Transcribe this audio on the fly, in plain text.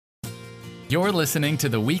You're listening to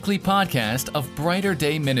the weekly podcast of Brighter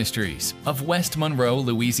Day Ministries of West Monroe,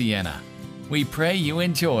 Louisiana. We pray you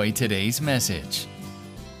enjoy today's message.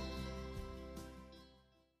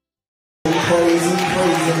 Praise Him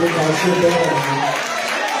because you're better.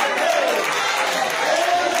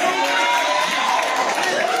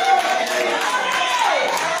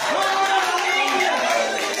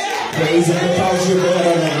 Praise Him because you're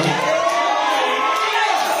better now.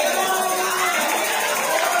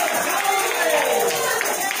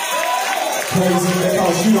 Praise Him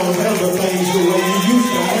because you don't handle things the way you used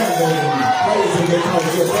to handle them. Praise Him because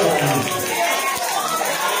you're better now.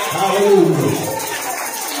 Hallelujah.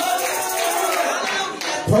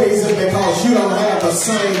 Praise Him because you don't have the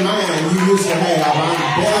same mind you used to have.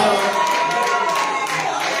 I'm better.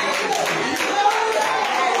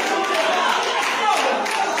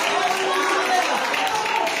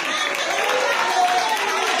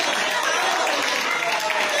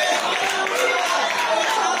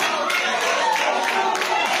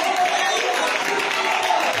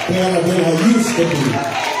 Better than I used to be.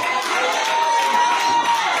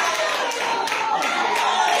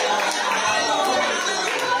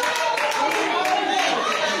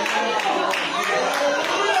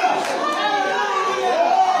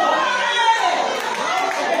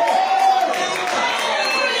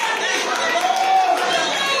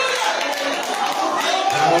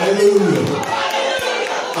 Hallelujah.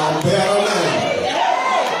 I'm better now.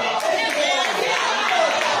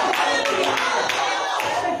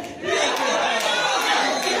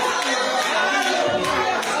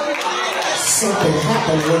 Something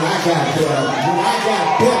happened when I got better.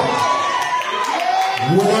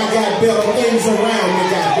 When I got better, things around me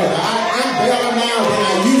got better. I'm better now than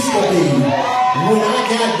I used to be. When I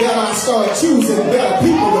got better, I started choosing better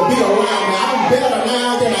people to be around me. I'm better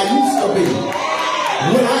now than I used to be.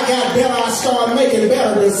 When I got better, I started making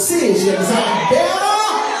better decisions. I'm better.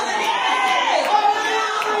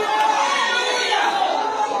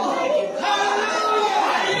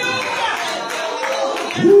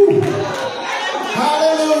 Woo.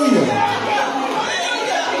 Hallelujah.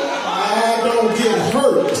 I don't get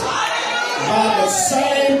hurt by the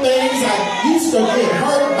same things I used to get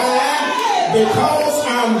hurt by because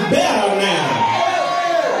I'm better now.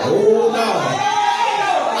 Oh no.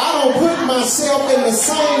 I don't put myself in the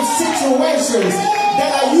same situations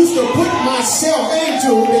that I used to put myself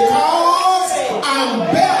into because I'm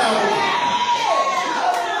better.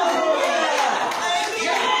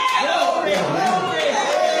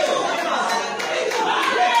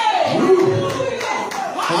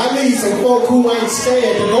 I need some folk who ain't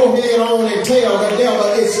scared to go ahead on and tell the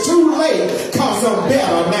devil it's too late because I'm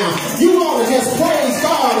better now. You want to just praise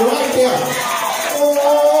God right there.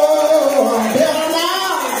 Oh, I'm better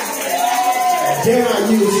now than I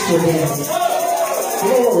used to be.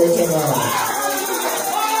 Glory to God.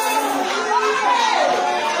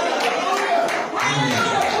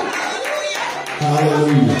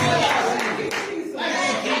 Hallelujah.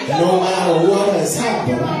 No matter what has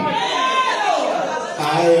happened,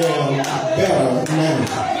 I am better now.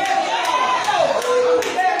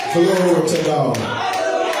 Glory to God.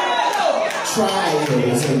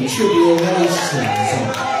 Trials and tribulations and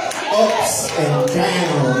ups and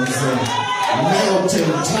downs and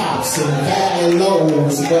mountain tops and valley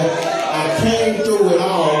lows, but I came through it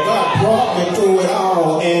all. God brought me through it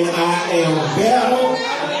all, and I am better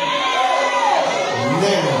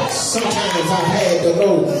now. Sometimes I've had to go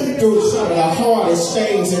through some of the hardest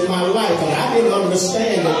things in my life, and I didn't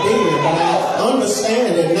understand it then, but I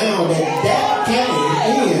understand it now that came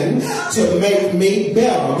in to make me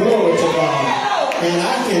better. Glory to God. And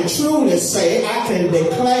I can truly say, I can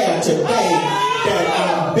declare today that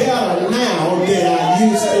I'm better now than I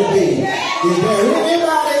used to be. Is there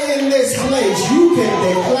anybody in this place you can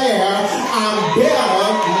declare I'm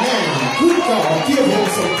better now? Good God, give Him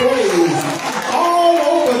some praise. All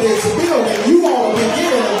over this building, you ought to be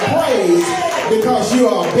giving Him praise because you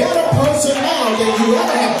are a better person now than you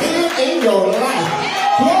ever have been in your life.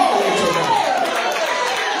 Glory to God.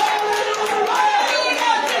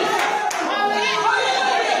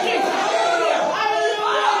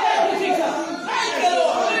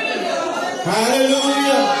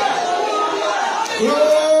 Hallelujah.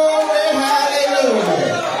 Glory, hallelujah.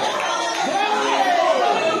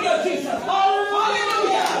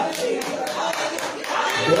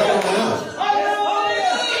 Better now.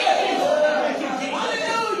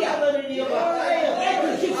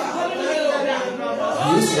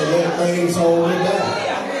 Used to let things hold me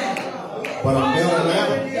back, but I'm better now.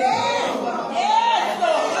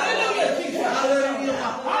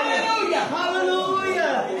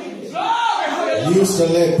 Used to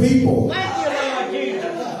let people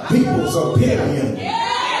people's opinion.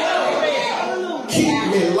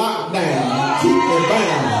 Keep me locked down, keep me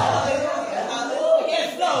bound.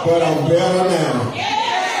 But I'm better now.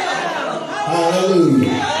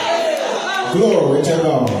 Hallelujah. Glory to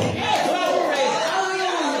God.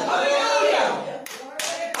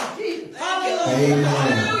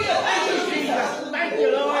 Amen.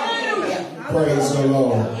 Praise the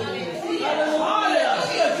Lord.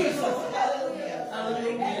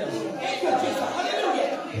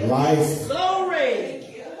 Life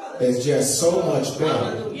is just so much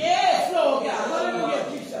better.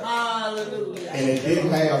 And it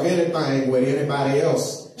didn't have anything with anybody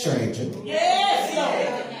else changing.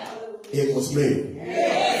 It was me.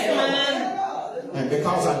 And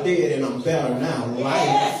because I did and I'm better now,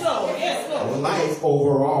 life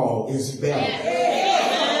overall is better.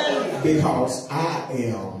 Because I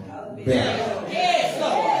am better.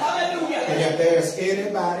 And if there's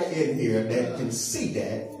anybody in here that can see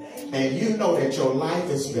that, and you know that your life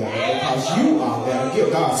is better because you are better,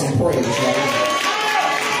 give God some praise right now.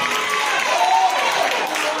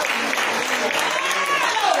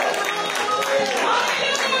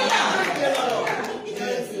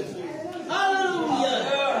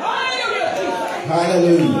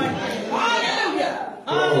 Hallelujah.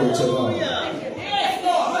 Glory to God.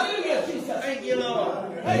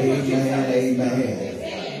 Amen,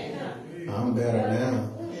 amen. I'm better now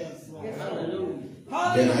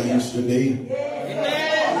than I used to be.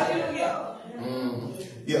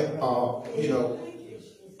 You know,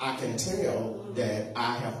 I can tell that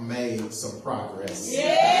I have made some progress.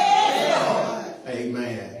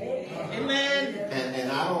 Amen.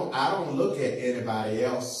 And I don't look at anybody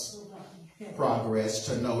else progress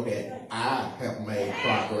to know that I have made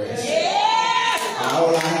progress.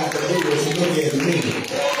 All I have to do is look at me.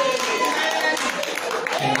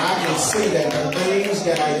 And I can see that the things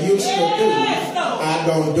that I used to do, I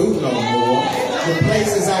don't do no more. The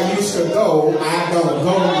places I used to go, I don't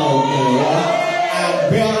go no more. I'm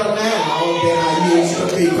better now than I used to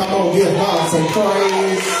be. Come on, give God some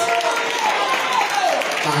praise.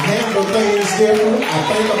 I handle things different. I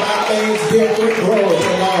think about things different. Glory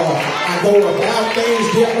to God. I go about things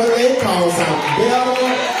differently because I'm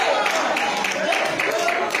better.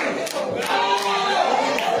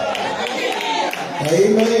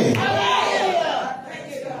 Amen.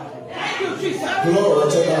 Glory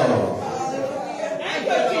to God.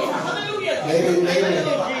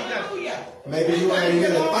 Maybe you ain't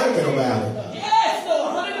really thinking about it.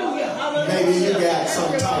 Maybe you got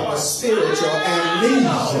some type of spiritual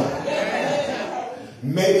amnesia.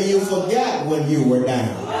 Maybe you forgot when you were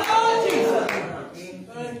down.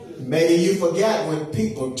 Maybe you forgot when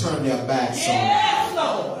people turned their backs on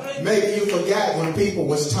you. Maybe you forgot when people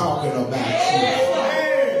was talking about you.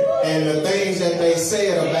 And the things that they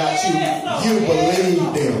said about you, you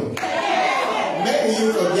believed them. Maybe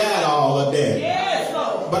you forgot all of that.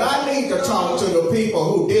 But I need to talk to the people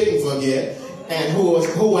who didn't forget and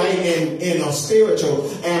who ain't in a spiritual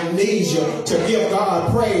amnesia to give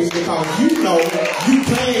God praise, because you know you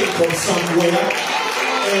came from somewhere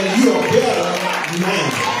and you're better now.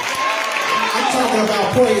 I'm talking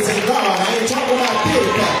about praising God. I ain't talking about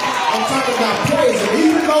pity pat. I'm talking about praising.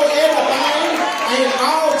 Even though everything ain't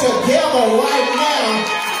all together right now,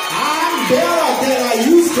 I'm better than I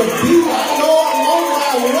used to be. I know I'm on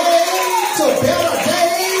my way to better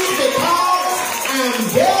days because I'm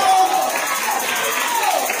better.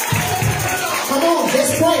 Come on,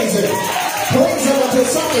 just praise Him. Praise Him until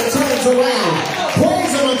something turns around.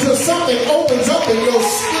 Praise Him until something opens up in your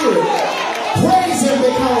spirit. Praise Him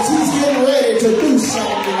because He's getting ready to do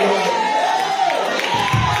something in your life.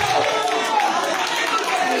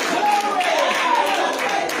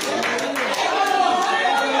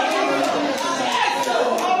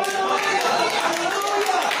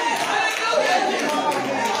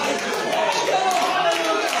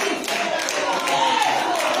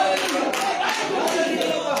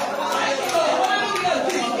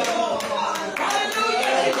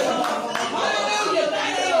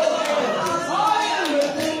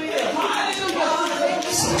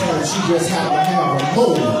 You just have to have a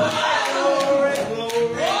moment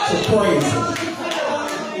to praise Him.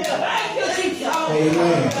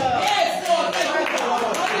 Amen.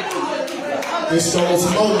 It's those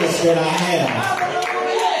moments that I have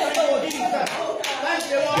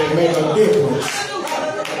that make a difference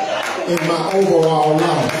in my overall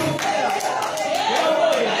life.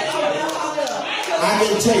 I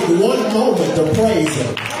can take one moment to praise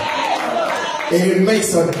Him, and it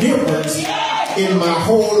makes a difference in my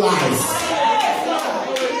whole life.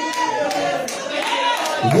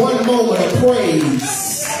 One moment of praise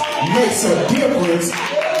makes a difference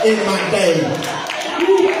in my day.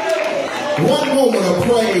 One moment of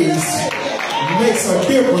praise makes a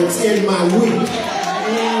difference in my week.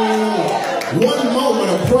 One moment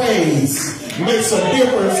of praise makes a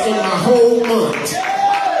difference in my whole month.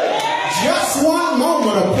 Just one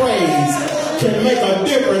moment of praise can make a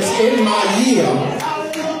difference in my year.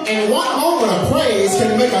 And one moment of praise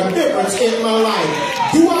can make a difference in my life.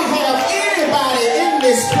 Do I have anybody in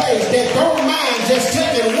this place that don't mind just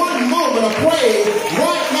taking one moment of praise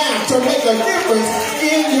right now to make a difference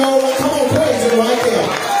in your life? Come on, praise him right there.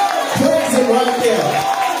 Praise him right there.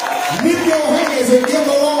 Lift your hands and give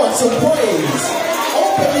the Lord some praise.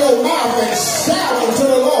 Open your mouth and shout unto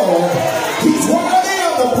the Lord. He's worthy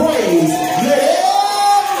of the praise.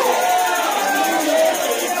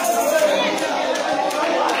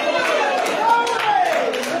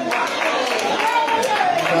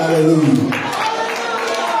 Hallelujah.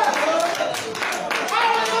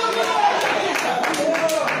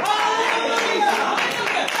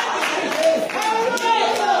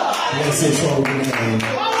 Bless his holy name.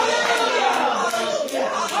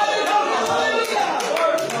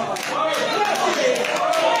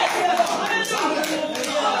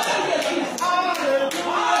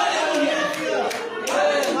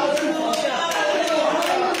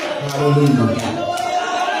 Hallelujah.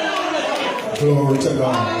 Glory to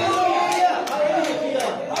God.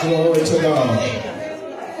 Glory to God.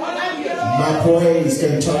 My praise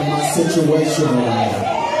can turn my situation around.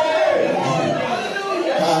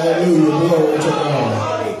 Hallelujah. Glory to God.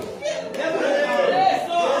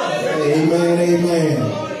 Amen. Amen.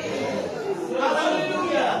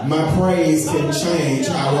 My praise can change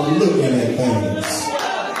how I'm looking at things.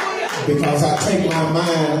 Because I take my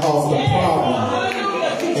mind off the problem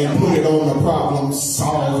and put it on the problem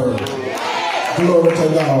solver. Glory to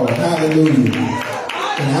God. Hallelujah.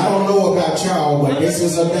 And I don't know about y'all, but this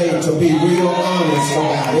is a day to be real honest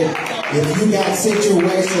about it. If you got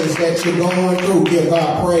situations that you're going through, give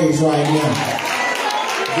God praise right now.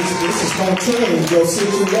 This is going to change your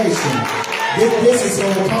situation. This is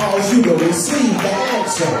going to cause you to receive the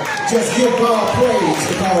answer. Just give God praise,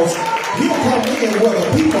 because he'll come in where the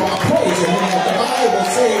people are praising him. Like the Bible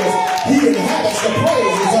says, he inhabits the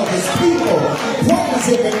praises of his people. Praise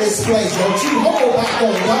him in this place. Don't you hold back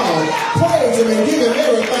on God. Praise him and give him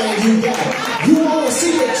everything you got. You want to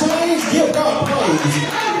see the change? Give God praise.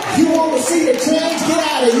 You want to see the change? Get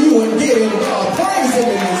out of you and get in God. Praise him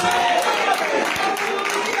in this place.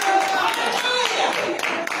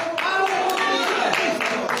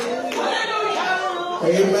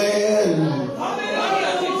 Amen.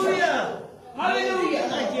 Hallelujah. Hallelujah.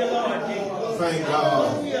 Thank you, Lord. Thank God.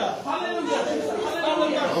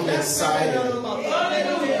 I'm excited about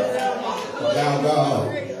God.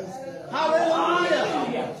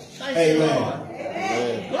 Hallelujah. Amen.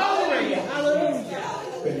 Glory. Hallelujah.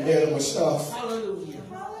 Been dealing with stuff. Hallelujah.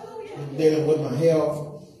 Been dealing with my health.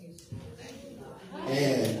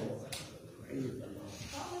 And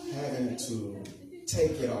having to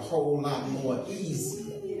take it a whole lot more easy.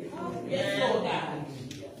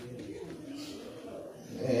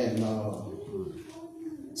 And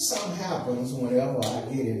something happens whenever I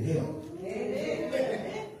get in him.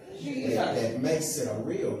 That makes it a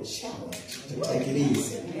real challenge to take it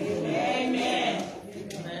easy. Amen.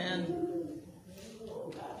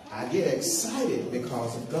 I get excited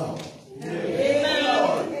because of God.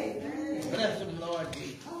 Amen. Bless him, Lord.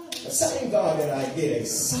 The same God that I get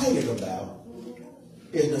excited about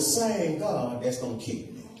is the same God that's going to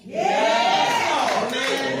keep me.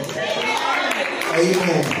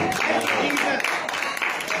 Amen.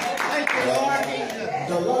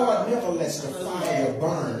 The Lord never lets the fire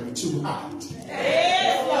burn too hot.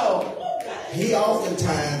 He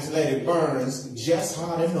oftentimes let it burn just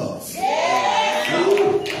hot enough.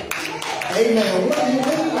 Amen. What do you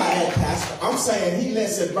mean by that, Pastor? I'm saying he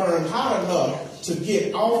lets it burn hot enough to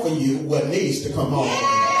get off of you what needs to come off of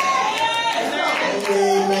you.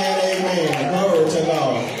 Amen, amen. Glory to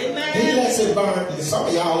God. He lets it burn. Some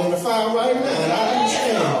of y'all in the fire right now, and I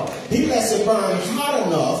understand. He lets it burn hot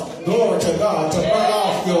enough, glory to God, to burn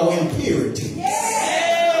off your impurities.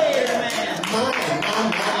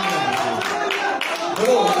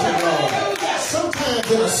 Glory to God.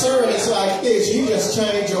 Sometimes in a service like this, you just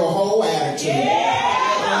change your whole attitude.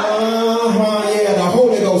 Yeah, the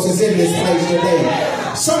Holy Ghost is in this place today.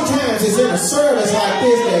 Sometimes it's in a service like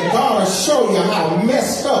this that God will show you how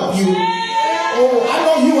messed up you. Oh, I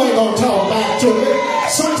know you ain't gonna talk back to me.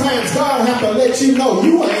 Sometimes God have to let you know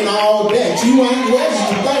you ain't all that. You ain't where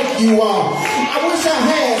you think you are. I wish I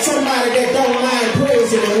had somebody that don't mind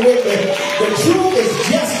praising him with me. The truth is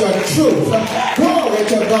just the truth. Glory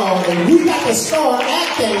to God. And we got to start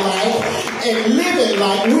acting like and living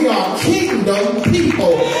like we are kingdom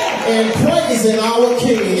people. and praising our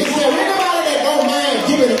King. Is there anybody that don't mind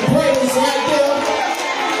giving him praise right there?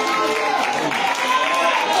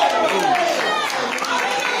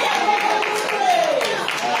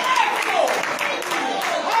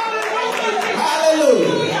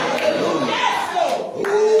 Hallelujah.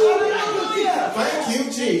 Thank you,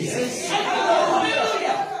 Jesus.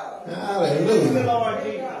 Hallelujah.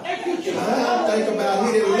 I think about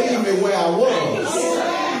he didn't leave me where I was.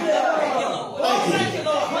 Thank you.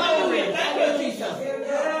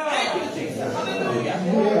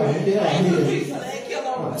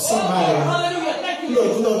 Somebody,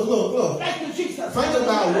 look. Think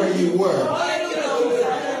about where you were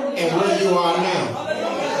and where you are now.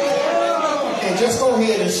 And just go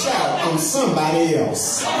ahead and shout, I'm somebody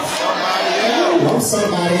else. I'm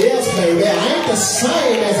somebody else, baby. I ain't the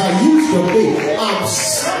same as I used to be. I'm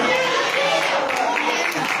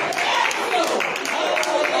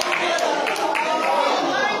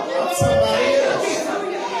somebody else.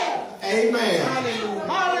 Amen.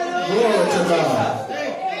 Glory to God.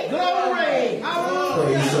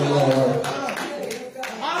 Praise the Lord.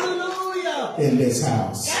 Hallelujah. In this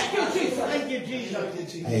house. Thank you,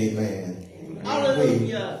 Jesus. Amen.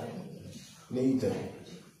 Hallelujah. We need to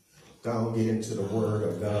go and get into the Word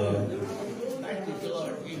of God. Thank you,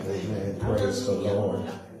 Lord. Amen. Praise the Lord.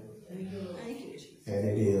 And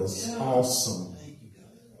it is awesome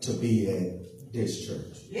to be at this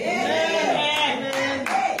church. Amen.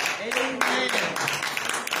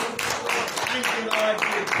 Thank you, Lord.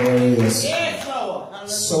 There is Yes, Lord.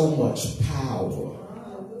 so much power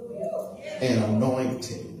and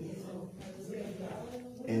anointing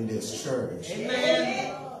in this church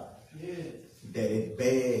Amen. that it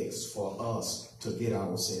begs for us to get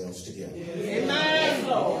ourselves together. Amen,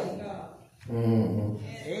 Lord.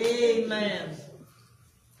 Amen.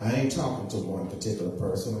 I ain't talking to one particular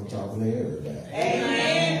person. I'm talking to everybody.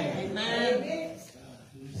 Amen.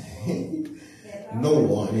 Amen. No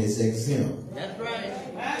one is exempt. That's right.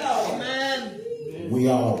 Amen. We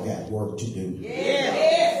all got work to do.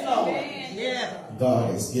 Yes, Lord. Yes.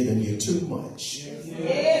 God has given you too much.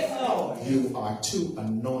 Yes, Lord. You are too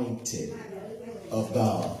anointed of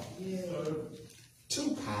God.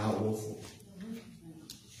 Too powerful.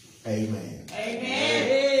 Amen.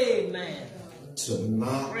 Amen. Amen. To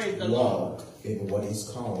not walk in what he's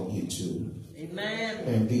called you to. Amen.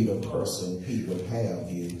 And be the person he would have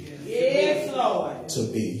you Yes, Lord. to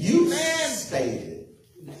be. You Amen. stated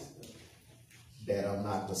that I'm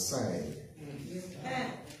not the same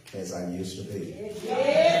as I used to be.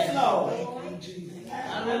 Yes, Lord.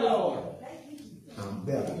 Hallelujah. I'm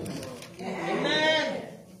better now. Amen.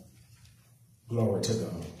 Glory to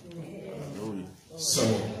God. So,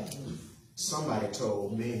 somebody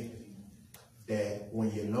told me that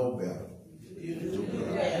when you know better, You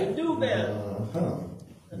do better.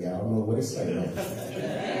 Y'all know what it's saying.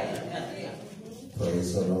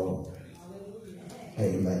 Praise the Lord.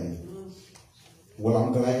 Amen. Well,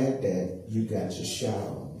 I'm glad that you got your shout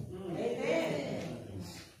on.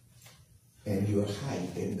 And you're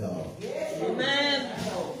hyped in God. Amen.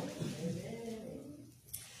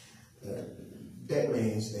 That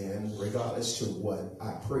means then, regardless to what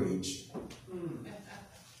I preach,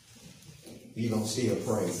 you're going to still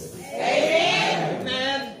praise it.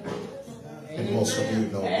 Amen. And most of you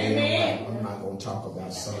know me. I'm not going to talk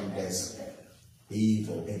about something that's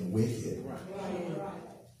evil and wicked.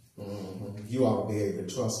 You ought to be able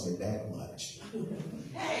to trust me that much.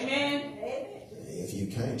 Amen. If you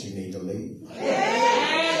can't, you need to leave.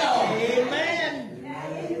 Amen.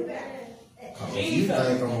 If you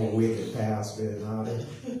think I'm a wicked pastor and all that,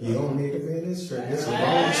 you don't need to be in this church. It's the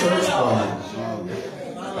wrong church for you.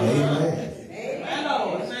 Amen.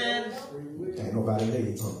 Amen. Ain't nobody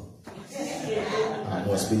leave, huh? I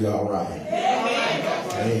must be all right.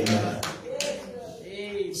 Amen.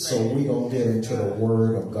 So we're going to get into the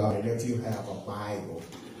Word of God. And if you have a Bible,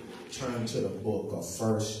 turn to the book of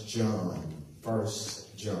 1 John. 1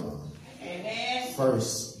 John. Amen. 1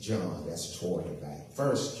 John, that's toward the back.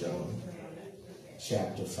 1 John,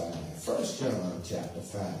 chapter 5. 1 John, chapter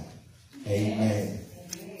 5. Amen.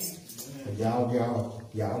 And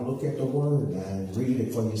y'all look at the Word now and read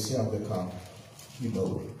it for yourself because, you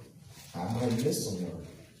know, I might miss some word.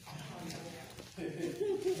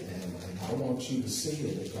 And I want you to see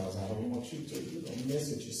it because I don't want you to,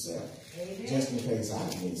 miss it yourself. Amen. Just in case I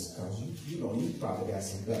miss, because you probably got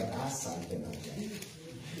some better eyesight than I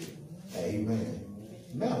got. Amen.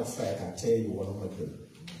 Matter of fact, I tell you what I'm going to do.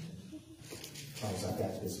 Because I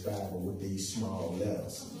got this Bible with these small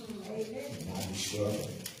letters. And I be struggling.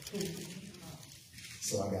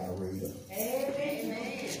 So I got to read it.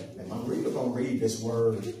 Amen. And my reader going to read this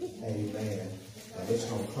word. Amen. And it's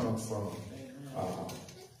going to come from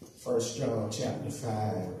 1 John chapter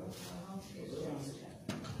 5.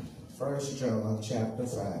 1 John chapter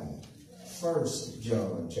 5. 1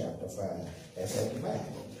 John chapter 5. That's at the back.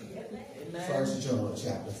 1 John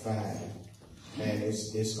chapter 5. And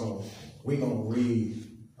we're going to read,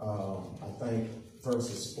 I think,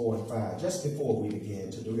 verses 4 and 5. Just before we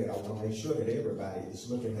begin to do that, I want to make sure that everybody is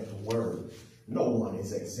looking at the word. No one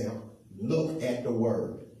is exempt. Look at the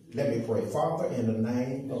word. Let me pray. Father, in the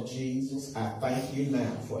name of Jesus, I thank you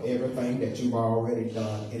now for everything that you've already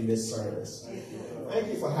done in this service. Thank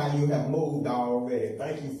you for how you have moved already.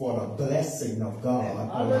 Thank you for the blessing of God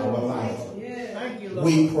on our life. Thank you, Lord.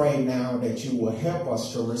 We pray now that you will help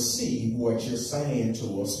us to receive what you're saying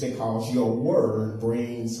to us, because your word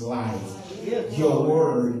brings life. Your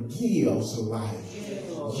word gives life.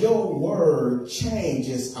 Your word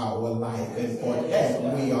changes our life, and for that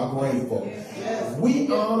we are grateful. We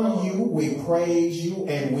honor you, we praise you,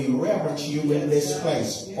 and we reverence you in this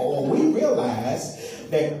place. For we realize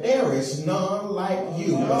that there is none like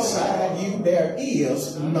you. Beside you there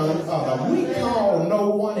is none other. We call no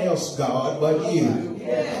one else God but you.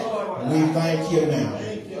 We thank you now.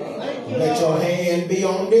 Let your hand be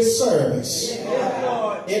on this service.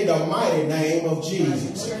 In the mighty name of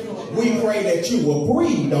Jesus. We pray that you will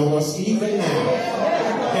breathe on us even now,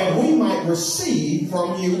 that we might receive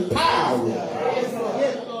from you power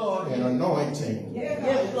and anointing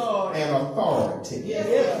and authority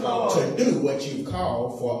to do what you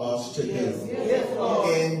call for us to do.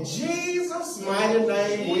 In Jesus' mighty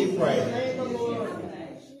name we pray.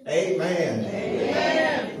 Amen.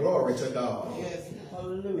 Amen. Glory to God.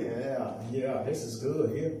 Yeah, this is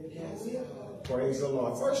good here. Praise the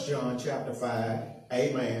Lord. 1 John chapter 5.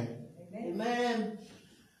 Amen. Amen.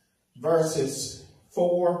 Verses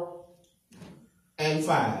 4 and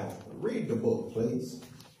 5. Read the book, please.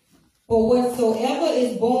 For whatsoever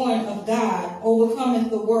is born of God overcometh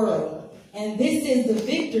the world. And this is the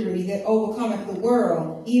victory that overcometh the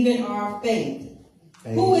world, even our faith.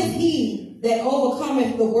 Amen. Who is he that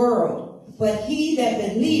overcometh the world, but he that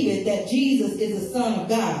believeth that Jesus is the Son of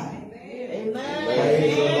God? Amen.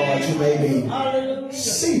 Praise the Lord. You may be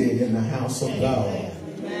seated in the house of God.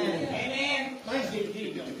 Amen. Thank you,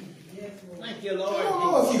 Jesus. Thank you, Lord. I don't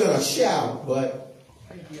know if you're going to shout, but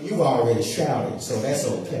you've already shouted, so that's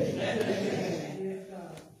okay.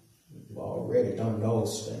 You've already done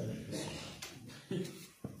those things.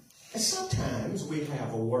 And sometimes we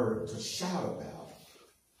have a word to shout about.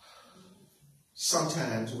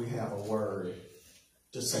 Sometimes we have a word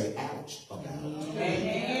to say ouch about.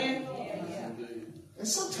 Amen. And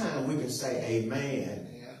sometimes we can say amen.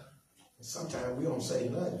 And sometimes we don't say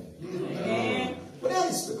nothing. Amen. But that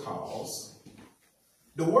is because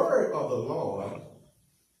the word of the Lord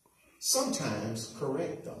sometimes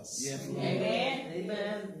corrects us. Amen.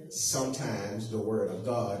 Amen. Sometimes the word of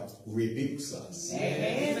God rebukes us.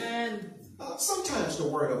 Amen. Sometimes the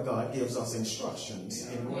word of God gives us instructions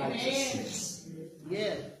in righteousness.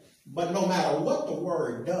 Yes. But no matter what the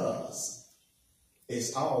word does,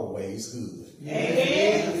 it's always good.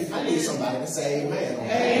 Amen. I need somebody to say amen.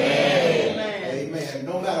 Amen. Amen.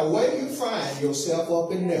 No matter where you find yourself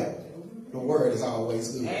up in there, the word is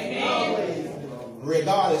always good. Amen.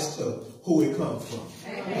 Regardless of who it comes from.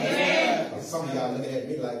 Amen. Some of y'all looking at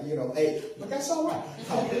me like, hey, but that's all right.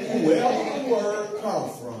 Wherever the word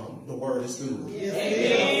comes from, the word is good.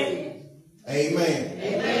 Amen. Amen.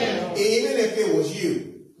 Amen. Even if it was you,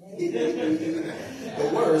 the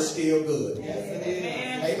word is still good.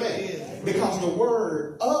 Amen. Because the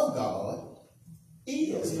word of God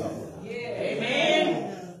is God.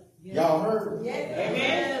 Amen. Y'all heard?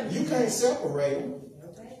 Amen. You can't separate them.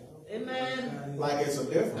 Amen. Like it's a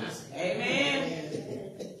difference. Amen.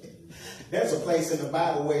 There's a place in the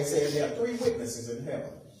Bible where it says there are 3 witnesses in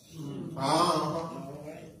heaven.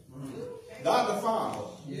 God the Father,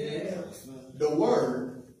 the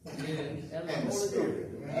Word, and the Spirit.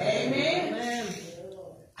 Amen.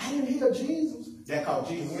 I didn't hear Jesus. That called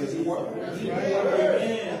Jesus is the Word.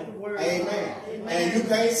 Amen. And you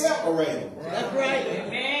can't separate them. That's right.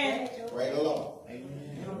 Amen. Praise the Lord.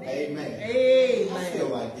 Amen. Amen. I feel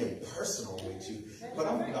like getting personal with you, but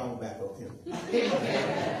I'm going back up here.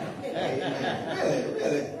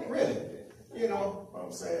 Amen. Really. You know what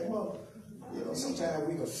I'm saying? Well, sometimes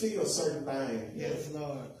we can feel certain things. Yes,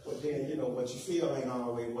 Lord. But then, what you feel ain't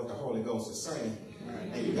always what the Holy Ghost is saying.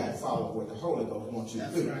 And you got to follow what the Holy Ghost wants you to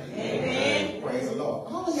do. Right. Amen. Praise the Lord.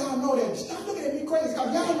 Oh, y'all know that. Stop looking at me crazy.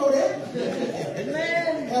 Y'all know that.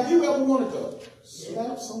 Amen. Have you ever wanted to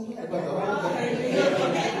slap somebody by the Holy Ghost?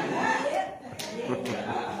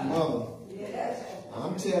 Mother,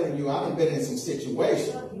 I'm telling you, I've been in some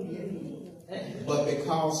situations. But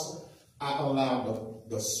because I allowed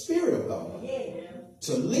the Spirit of God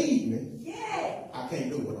to lead me, I can't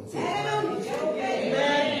do what I'm feeling.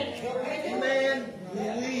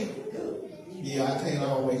 Amen. Yeah, I can't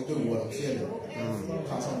always do what I'm feeling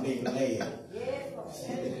because I'm being led.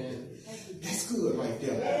 That's good right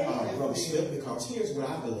there, Brother Smith, because here's what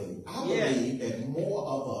I believe. I believe that more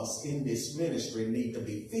of us in this ministry need to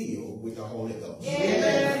be filled with the Holy Ghost.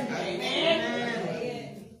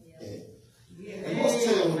 And most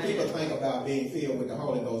times when people think about being filled with the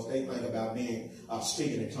Holy Ghost, they think about being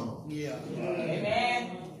speaking in tongues.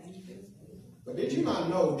 But did you not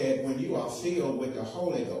know that when you are filled with the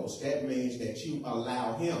Holy Ghost, that means that you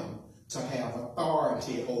allow Him to have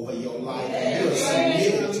authority over your life, and you're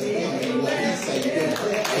submitted to Him and what He says do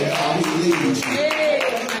and how He leads you.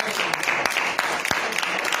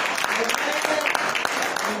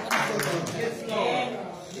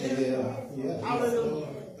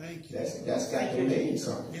 That's got to mean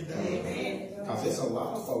something. Because there's a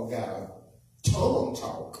lot of folk got a tongue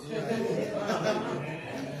talk.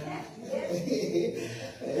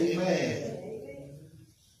 Amen.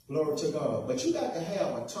 Glory to God. But you got to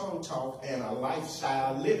have a tongue talk and a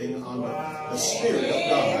lifestyle living under the Spirit of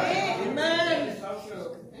God. Amen.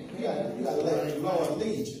 You got to let the Lord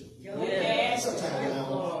lead you. Sometimes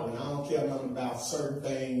when I don't care nothing about certain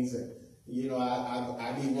things, and you know,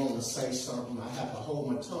 I be wanting to say something, I have to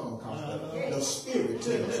hold my tongue because the Spirit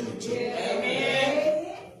tells me to.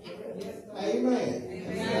 Amen. Amen.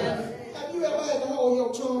 Have you ever had to hold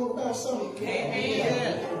your tongue about something?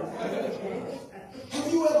 Amen. Have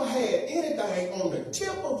you ever had anything on the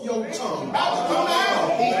tip of your tongue about to come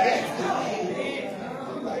out?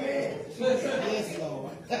 Yes,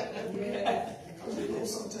 Lord. You know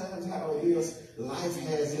sometimes how it is, life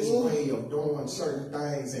has its way of doing certain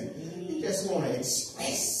things, and you just want to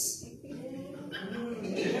express.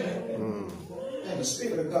 And the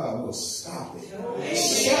Spirit of God will stop it.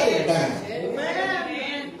 Shut it down.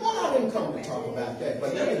 Well, I didn't come to talk about that,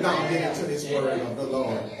 but let me now get into this word of the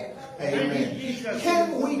Lord. Amen.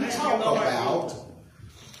 Can we talk about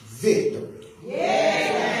victory?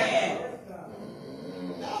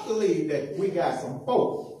 I believe that we got some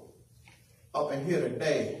folk up in here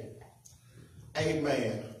today,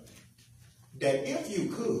 amen, that if you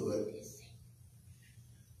could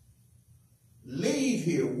leave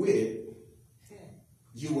here with it,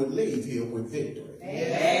 you would leave here with victory.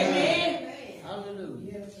 Amen.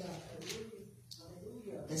 Hallelujah.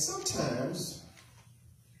 And sometimes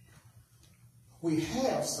we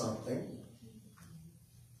have something,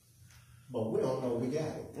 but we don't know we got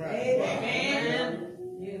it. Right. Amen.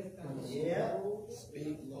 Yeah.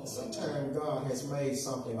 Sometimes God has made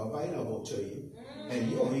something available to you, and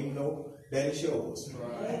you don't even know that it's yours.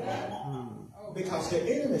 Right. Because the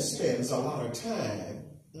enemy spends a lot of time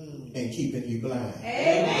in keeping you blind.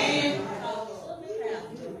 Amen.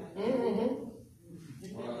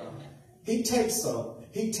 He takes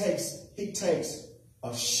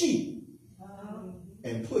a sheep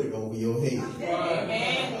and put it over your head.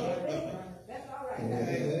 Amen.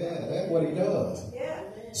 That's what he does.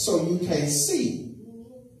 So you can't see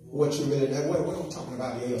what you really do. What I'm talking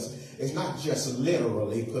about is, it's not just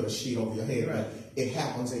literally put a sheet over your head, but it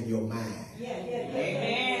happens in your mind.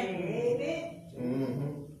 Amen.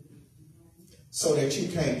 So that you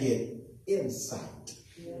can't get insight.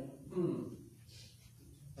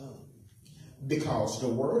 Because the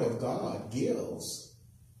Word of God gives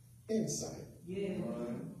insight. Yeah,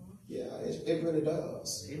 it really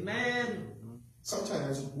does. Amen.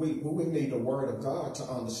 Sometimes we need the Word of God to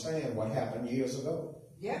understand what happened years ago.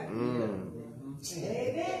 Yeah.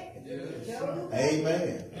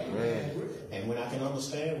 Amen. And when I can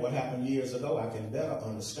understand what happened years ago, I can better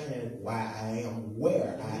understand why I am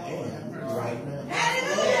where I am right now.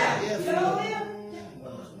 Hallelujah.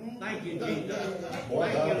 Thank you, Jesus.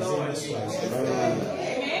 Boy, God is in this place.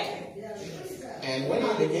 Amen. And when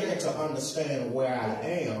I begin to understand where I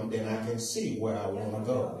am, then I can see where I want to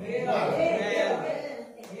go.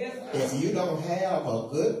 If you don't have a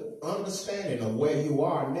good understanding of where you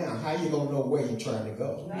are now, how you going to know where you're trying to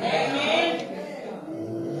go? Amen.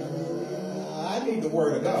 I need the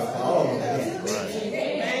Word of God for all of that.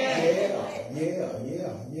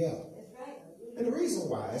 Yeah. And the reason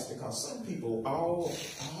why is because some people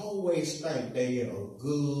always think they're in a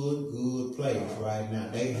good place right now.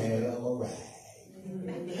 They have arrived.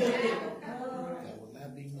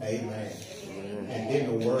 Amen. And then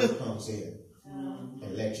the Word comes in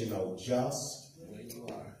and let you know just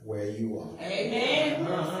where you are. Amen.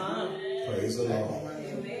 Praise the Lord.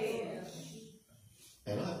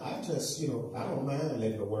 And I just, I don't mind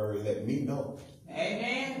letting the Word let me know.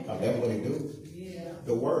 Amen. Because that's what He do.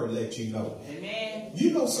 The word lets you know. Amen.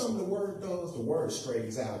 You know something the word does? The word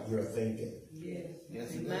straightens out your thinking.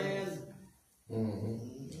 Yes, amen.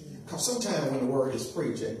 Because sometimes when the word is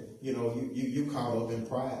preaching, you know, you caught up in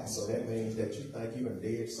pride. So that means that you think you done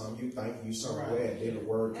did something. You think you somewhere, and then the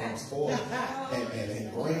word comes forth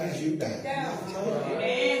and brings you down.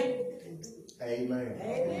 Amen. Amen.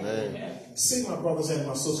 Amen. See, my brothers and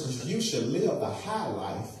my sisters, you should live the high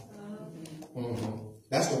life.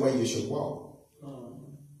 That's the way you should walk.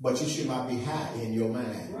 But you should not be high in your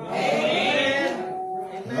mind. Amen.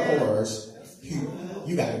 In other words,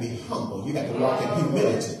 you got to be humble. You got to walk in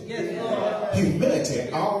humility. Humility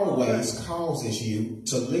always causes you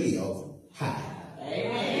to live high.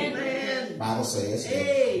 Amen. The Bible says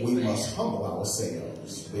that we must humble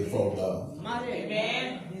ourselves before God.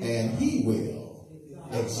 Amen. And He will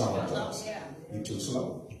exalt us. You too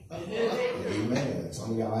slow. Amen.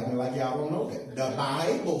 Some of y'all acting like y'all don't know that. The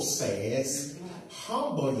Bible says,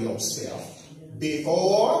 humble yourself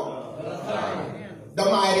before the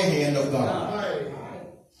mighty hand of God.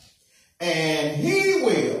 And He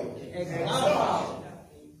will exalt.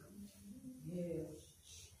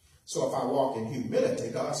 So if I walk in humility,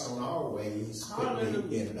 God's going to always put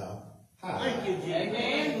me in the high. Thank you, Jesus.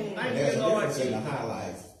 Amen. And there's a difference in the high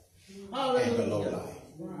life and the low life.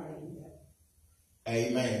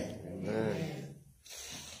 Amen. Amen.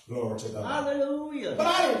 Glory to God. Hallelujah. But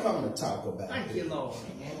I didn't come to talk about Thank it. you, Lord.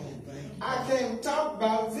 I came to talk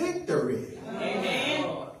about victory. Amen.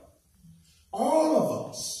 All of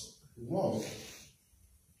us want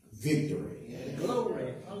victory.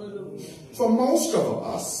 Glory. Hallelujah. For most of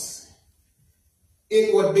us,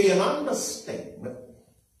 it would be an understatement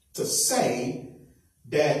to say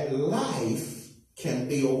that life can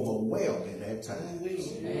be overwhelming at times.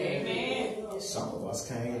 Amen. Some of us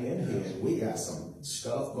came in here and we got some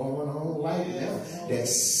stuff going on right now that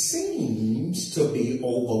seems to be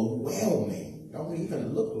overwhelming. Don't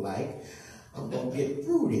even look like I'm going to get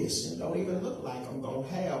through this, and don't even look like I'm going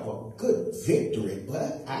to have a good victory.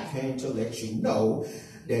 But I came to let you know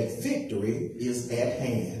that victory is at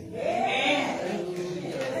hand. Amen.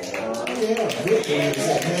 Yeah, victory is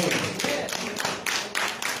at hand.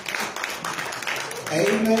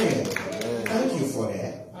 Amen. Thank you for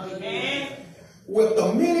that. Amen. With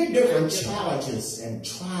the many different challenges and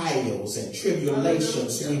trials and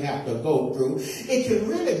tribulations we have to go through, it can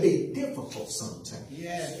really be difficult sometimes.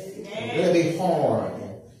 It can really be hard.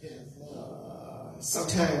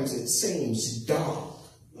 Sometimes it seems dark.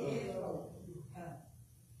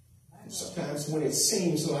 Sometimes when it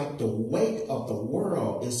seems like the weight of the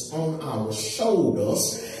world is on our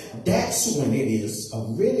shoulders, that's when it is a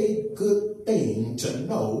really good thing to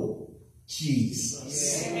know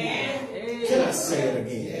Jesus. Can I say it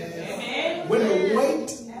again? When the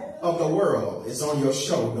weight of the world is on your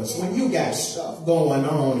shoulders, when you got stuff going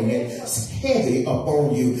on and it's heavy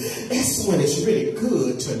upon you, that's when it's really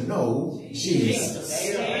good to know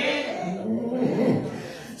Jesus.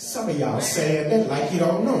 Some of y'all saying that like you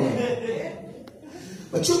don't know him.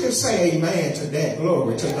 But you can say amen to that.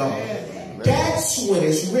 Glory to God. That's when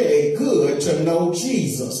it's really good to know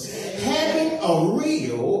Jesus. Having a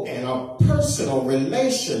real and a personal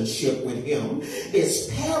relationship with him is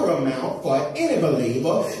paramount for any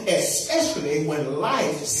believer, especially when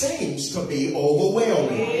life seems to be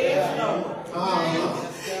overwhelming.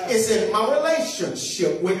 It's in my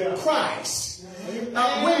relationship with Christ.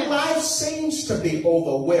 When life seems to be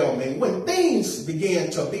overwhelming, when things begin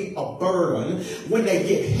to be a burden, when they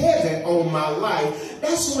get heavy on my life,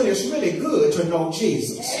 that's when it's really good to know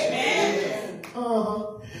Jesus.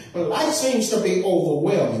 When life seems to be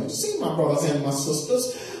overwhelming, see, my brothers and my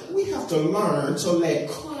sisters, we have to learn to let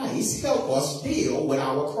Christ help us deal with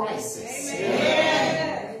our crisis.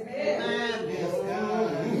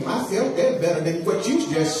 I felt that better than what you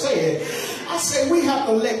just said. I say we have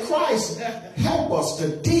to let Christ help us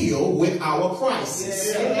to deal with our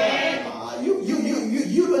crisis.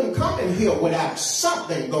 You didn't come in here without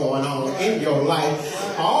something going on in your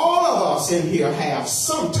life. All of us in here have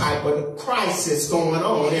some type of crisis going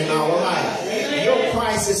on in our life. Your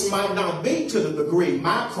crisis might not be to the degree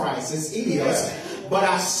my crisis is, but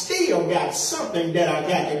I still got something that I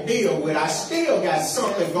got to deal with. I still got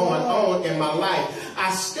something going on in my life.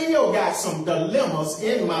 I still got some dilemmas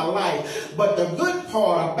in my life. But the good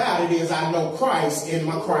part about it is I know Christ in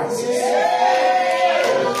my crisis.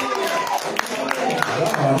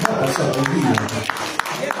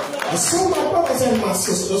 So my brothers and my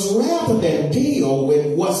sisters, rather than deal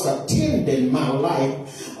with what's attending my life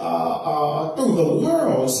through the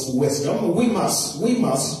world's wisdom, we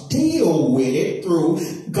must deal with it through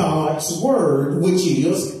God's word, which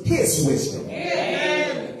is his wisdom.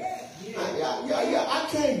 I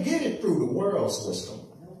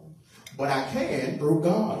but I can through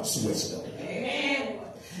God's wisdom. Amen.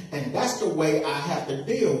 And that's the way I have to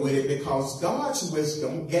deal with it, because God's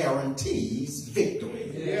wisdom guarantees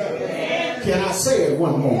victory. Amen. Can I say it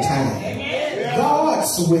one more time? Amen.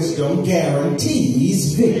 God's wisdom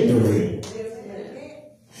guarantees victory.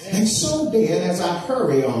 And so then, as I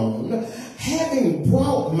hurry on, having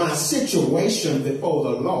brought my situation before the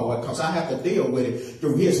Lord, because I have to deal with it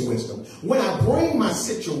through his wisdom. When I bring my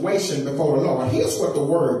situation before the Lord, here's what the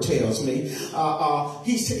word tells me.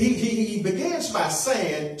 He begins by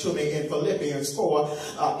saying to me in Philippians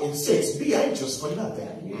 4:6, be anxious for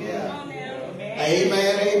nothing. Yeah.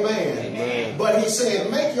 Amen, amen. But he said,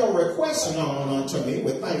 make your requests known unto me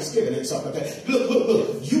with thanksgiving and stuff like that.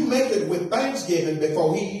 Look. You make it with thanksgiving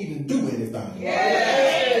before he even do anything.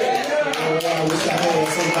 I wish I had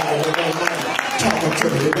somebody that don't mind talking to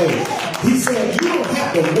me today. He said, you don't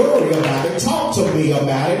have to worry about it. Talk to me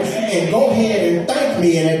about it and go ahead and thank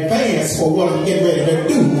me in advance for what I'm getting ready to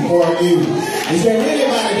do for you. Is there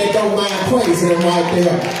anybody that don't mind praising him right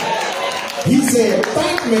there? He said,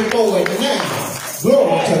 thank me for it now.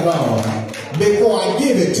 Glory to God. Before I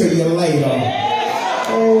give it to you later.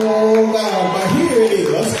 Oh God, but here it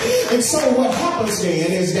is. And so what happens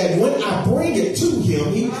then is that when I bring it to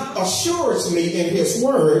him, he assures me in his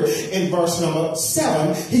word in verse number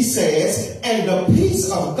 7, he says, and the peace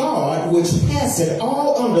of God which passeth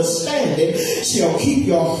all understanding shall keep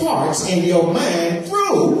your hearts and your mind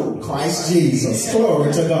through Christ Jesus.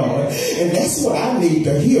 Glory to God. And that's what I need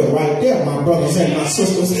to hear right there, my brothers and my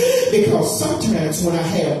sisters, because sometimes when I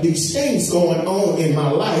have these things going on in my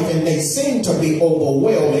life and they seem to be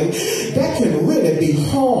overwhelming, that can really be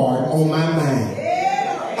hard on my mind.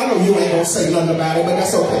 I know you ain't gonna say nothing about it, but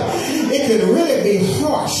that's okay. It can really be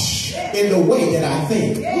harsh in the way that I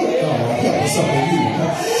think. Good God, help us up in you.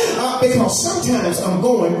 Because sometimes I'm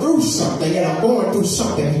going through something and I'm going through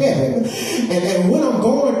something heavy. And when I'm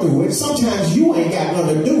going through it, sometimes you ain't got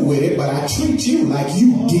nothing to do with it, but I treat you like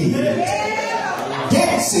you did it.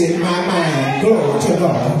 That's in my mind, glory to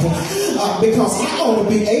God. Because I ought to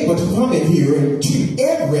be able to come in here and treat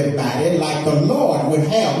everybody like the Lord would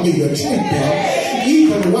have me to treat them,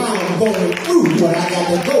 even while I'm going through what I got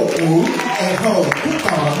to go through at home. Good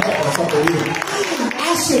God, help us up in here.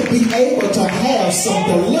 I should be able to have some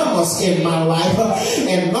dilemmas in my life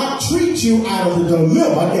and not treat you out of the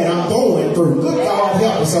dilemma that I'm going through. Good God,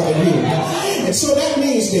 help us up in here. And so that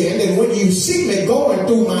means then that when you see me going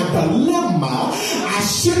through my dilemma, I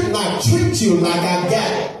should not treat you like I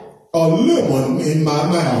got a lemon in my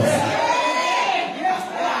mouth.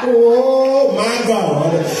 Oh my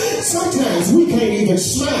God. Sometimes we can't even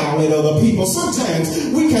smile at other people. Sometimes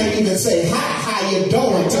we can't even say hi, how you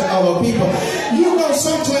doing to other people. You know,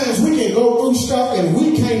 sometimes we can go through stuff and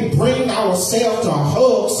we can't bring ourselves to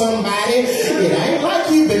hug somebody. It ain't like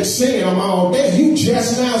you've been seeing them all day. You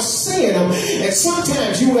just now seeing them. And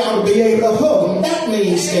sometimes you ought to be able to hug them. That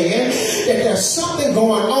means then that there's something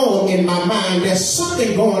going on in my mind. There's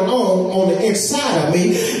something going on the inside of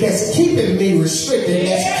me that's keeping me restricted,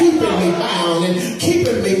 that's keeping me bound and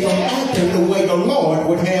keeping me from acting the way the Lord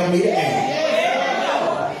would have me to act.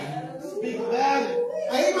 Speak about it.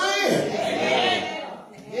 Amen.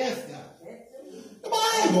 Yes, God. The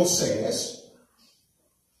Bible says,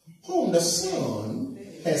 whom the Son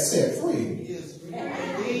has set free Yes,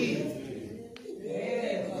 indeed.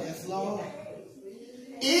 Yes, Lord.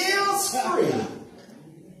 is free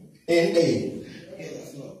indeed.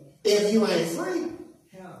 Yes, Lord. If you ain't free,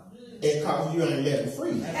 it's because you ain't letting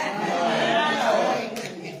free.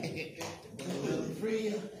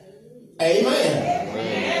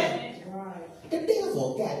 Amen. The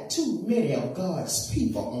devil got too many of God's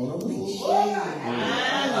people on a leash.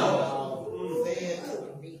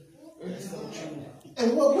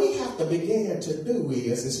 And what we have to begin to do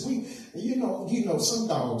is we, you know, some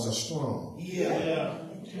dogs are strong. Yeah.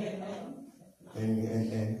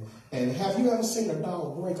 And have you ever seen a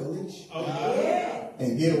dog break a leash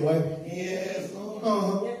and get away? Yes,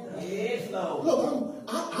 Lord. Yes, Lord. Look,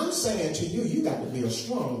 I'm saying to you, you got to be a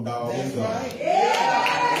strong dog. That's right.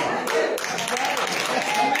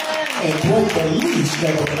 And break the leash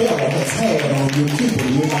that the devil has had on you,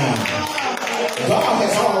 keeping you down. God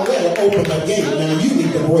has already opened the gate. Now you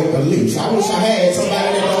need to break the leash. I wish I had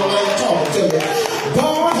somebody that don't mind talking to you.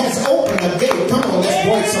 God has opened the gate. Come on, let's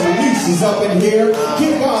break some leashes up in here.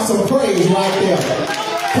 Give God some praise right there.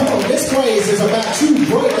 Come on, this praise is about you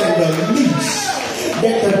breaking the leash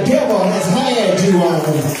that the devil has had you on.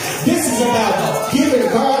 This is about giving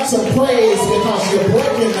God some praise because you're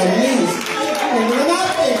breaking the leash. And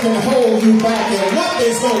nothing can hold you back, and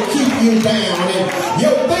nothing's going to keep you down. And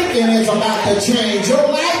your thinking is about to change. Your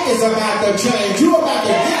life is about to change. You're about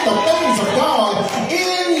to get the things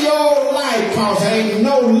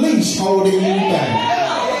no leash holding you back.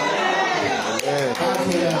 How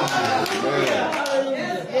can I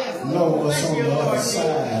know what's on the other side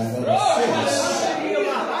of the fence?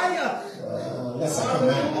 Unless I come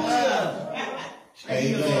out.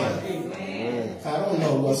 Amen. I don't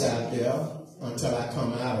know what's out there until I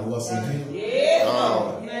come out of what's in here.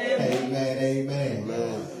 Amen, amen.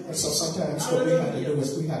 And so sometimes what we have to do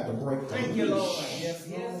is we have to break the leash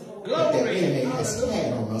that the enemy has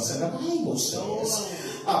had on us. And the Bible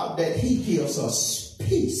says that he gives us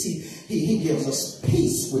peace. He gives us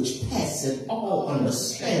peace which passeth all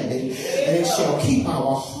understanding, and it shall keep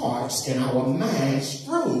our hearts and our minds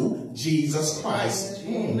through Jesus Christ.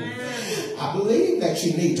 I believe that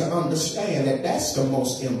you need to understand that that's the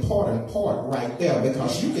most important part right there,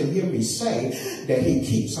 because you can hear me say that he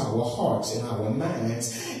keeps our hearts and our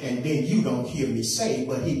minds, and then you don't hear me say,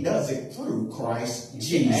 but he does it through Christ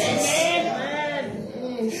Jesus.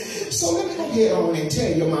 So let me go ahead on and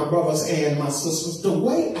tell you, my brothers and my sisters, the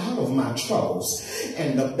way out of my troubles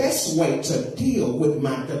and the best way to deal with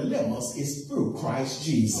my dilemmas is through Christ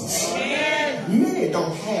Jesus. Many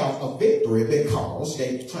don't have a victory because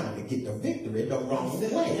they're trying to get the victory the wrong way.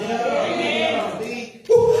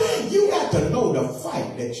 You got to know the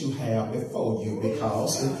fight that you have before you,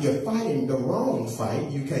 because if you're fighting the wrong fight,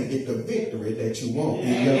 you can't get the victory that you want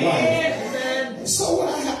in your life. So what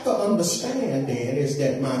I have to understand then is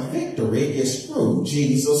that my victory is through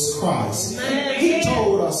Jesus Christ. He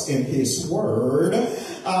told us in his word,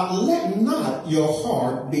 let not your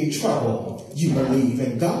heart be troubled. You believe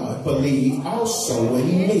in God, believe also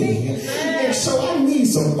in me. And so I need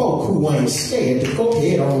some folk who ain't scared to go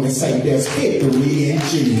ahead on and say there's victory in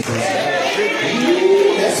Jesus.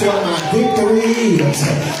 That's what my victory is.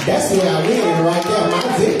 That's where I win right there.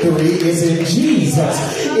 My victory is in Jesus.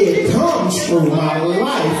 It comes through my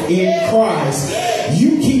life in Christ.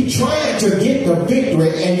 You keep trying to get the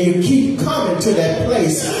victory, and you keep coming to that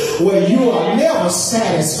place where you are never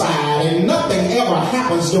satisfied and nothing ever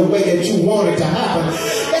happens the way that you want it to happen.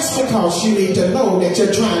 That's because you need to know that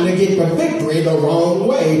you're trying to get the victory the wrong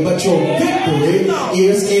way, but your victory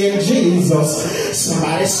is in Jesus.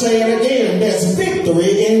 Somebody say it again. There's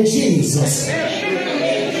victory in Jesus.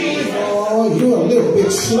 Oh, you're a little bit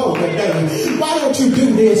slow today. Why don't you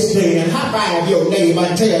do this then? High five your neighbor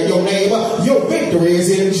and tell your neighbor your victory is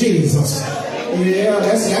in Jesus. Yeah,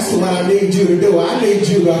 that's what I need you to do. I need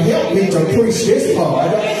you to help me to preach this part.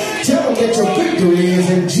 Tell them that your victory is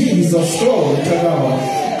in Jesus. Glory to God.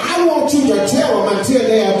 I want you to tell them until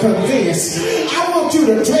they are convinced. I want you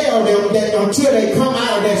to tell them that until they come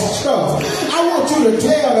out of that stuff. I want you to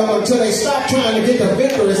tell them until they stop trying to get the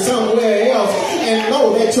victory somewhere else and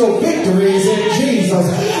know that your victory is in Jesus.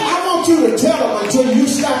 I want you to tell them until you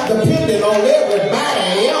stop depending on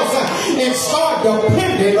everybody else and start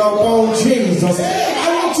depending upon Jesus.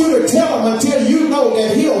 I want you to tell them until you know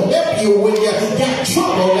that he'll help you when you got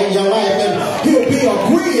trouble in your life, and he'll be a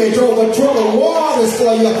bridge over troubled waters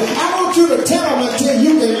for you. I want you to tell them until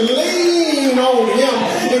you can lean on him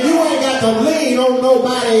and you ain't got to lean on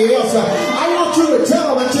nobody else. I want you to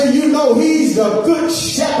tell them until you know he's the good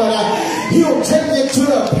shepherd. He'll take you to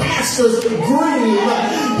the pastor's green.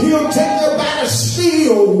 He'll take you by the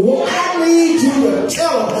still. I need you to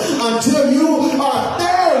tell them until you are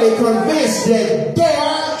thoroughly convinced that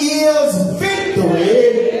there is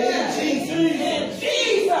victory.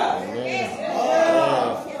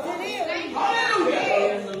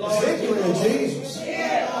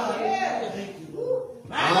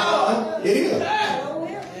 It is.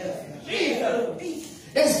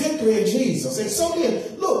 There's victory in Jesus. And so then,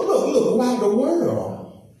 look, why the world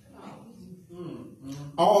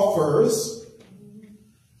offers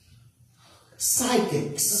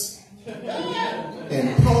psychics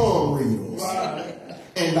and palm readers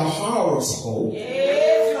and the horoscope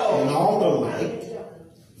and all the like.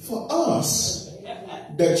 For us,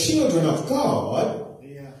 the children of God,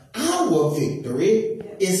 our victory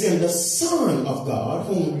is in the Son of God,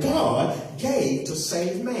 whom God gave to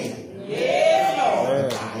save man.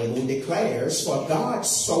 The Bible declares, for God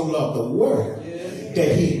so loved the world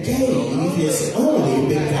that he gave his only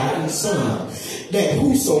begotten Son, that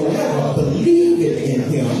whosoever believeth in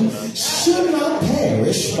him should not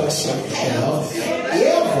perish, but shall have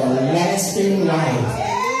everlasting life.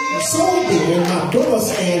 So then, my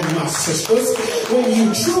brothers and my sisters, when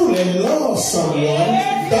you truly love someone,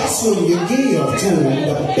 that's when you give to them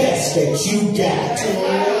the best that you got.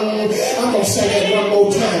 I'm going to say that one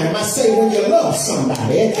more time. I say when you love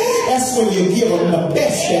somebody, that's when you give them the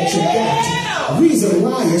best that you got. Reason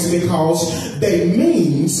why is because they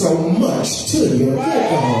mean so much to you.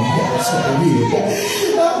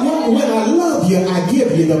 When I love you, I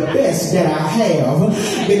give you you the best that I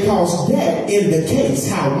have, because that indicates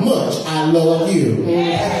how much I love you.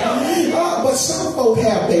 But some folk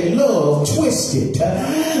have their love twisted.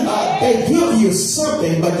 They give you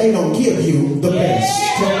something, but they don't give you the best.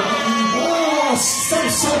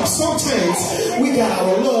 Sometimes we got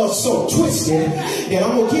our love so twisted that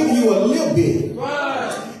I'm going to give you a little bit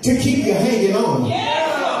to keep you hanging on.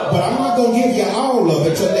 But I'm not going to give you all of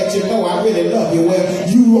it to let you know I really love you. Well,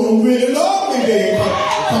 you won't really love me then.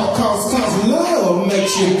 Because love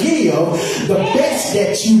makes you give the best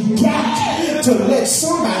that you got to let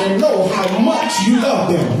somebody know how much you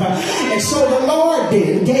love them. And so the Lord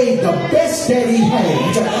then gave the best that he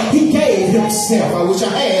had. He gave himself. I wish I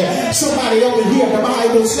had somebody over here. The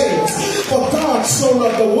Bible says, for God so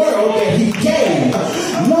loved the world that he gave.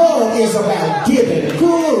 Love is about giving.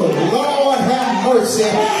 Good Lord, have mercy.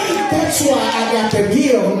 That's why I got to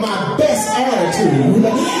give my best attitude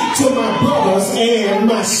to my brothers and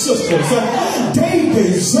my sisters. They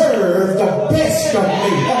deserve the best of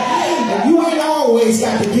me. And you ain't always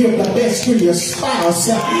got to give the best to your spouse.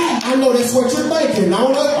 I know that's what you're thinking. The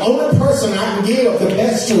only person I can give the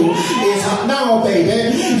best to is now,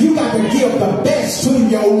 baby. You got to give the best to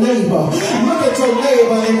your neighbor. Look at your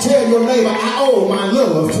neighbor and tell your neighbor, I owe my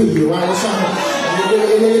love to you.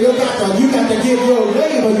 You got to give your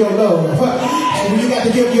neighbor your love. You got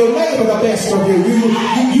to give your neighbor the best of you.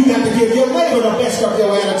 You got to give your neighbor the best of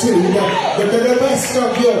your attitude, the best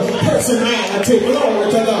of your personality.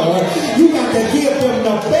 Glory to God. You got to give them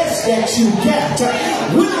the best that you got.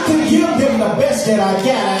 When I can give them the best that I got,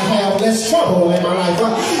 I have less trouble in my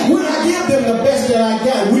life. When I give them the best that I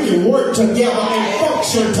got, we can work together and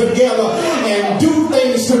function together and do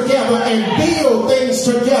things together and build things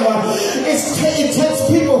together. It takes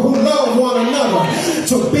people who love one another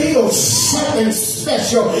to build something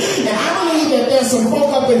special. And I believe that there's some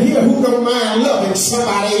folk up in here who don't mind loving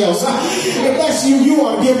somebody else. If that's you, you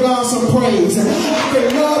ought to give God some praise. I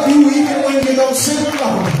can love you even when you don't sing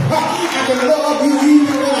along. I can love you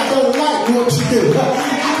even when I don't like what you do. I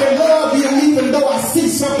can love you even though I see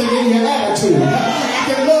something in your attitude. I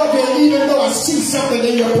can love you even though I see something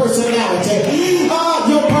in your personality.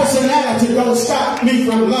 Your personality don't stop me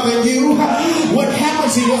from loving you. What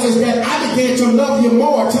happens is that I began to love you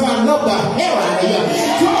more until I love the hell out of you.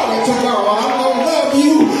 Glory to God. I'm going to love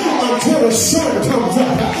you until the sun comes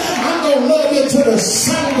up. I'm going to love you until the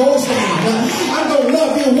sun goes down. I'm going to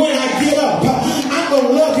love you when I get up. I'm going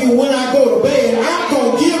to love you when I go to bed. I'm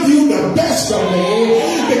going to give you the best of me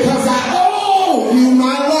because I owe you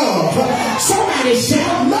my love. Somebody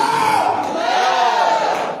shout love.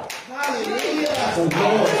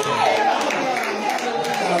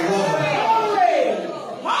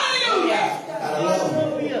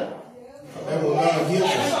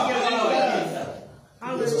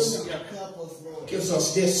 Gives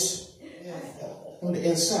us this on the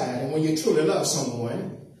inside. And when you truly love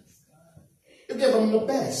someone, you give them the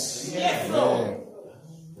best. Yes, Lord.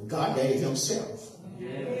 God gave himself.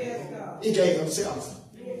 He gave himself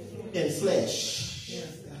in flesh.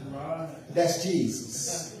 That's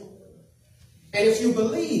Jesus. And if you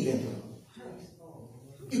believe in him,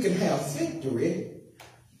 you can have victory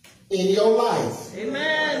in your life.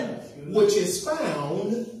 Amen. Which is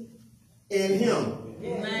found in him.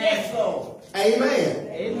 Amen. Yes, Lord. Amen.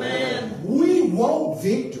 Amen. We want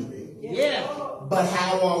victory. Yes. But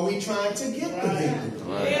how are we trying to get the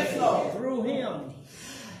victory? Yes, Lord. Through him.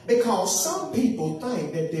 Because some people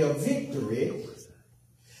think that their victory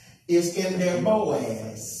is in their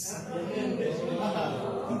Boaz.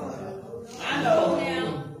 I know.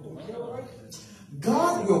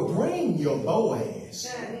 God will bring your Boaz,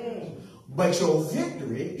 but your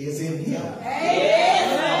victory is in him.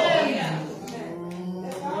 Amen.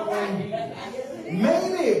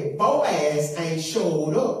 Maybe Boaz ain't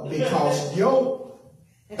showed up because your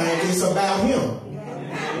thing is about him.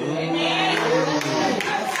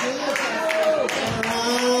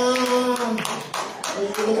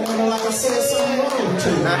 You're looking at me like I said something wrong to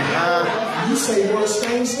you. You say worse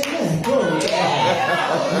things than that. Glory to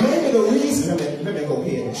God. Maybe the reason, let me go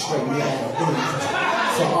ahead and straighten you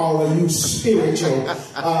out for all of you spiritual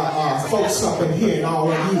folks up in here and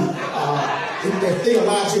all of you the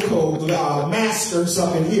theological masters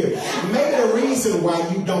up in here. Maybe the reason why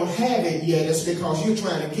you don't have it yet is because you're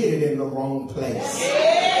trying to get it in the wrong place.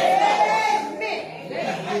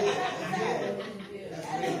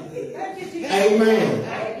 Amen.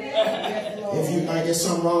 If you think there's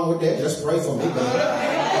something wrong with that, just pray for me,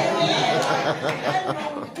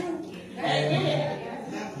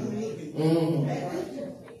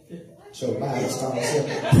 So Bible starts saying,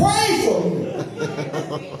 pray for me.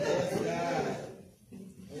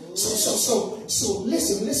 So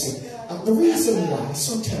listen. The reason why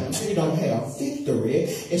sometimes we don't have victory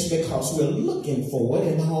is because we're looking for it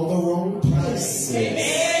in all the wrong places.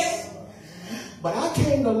 But I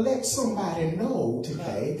came to let somebody know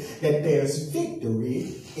today that there's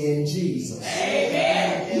victory in Jesus.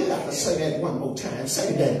 Amen. You got to say that one more time.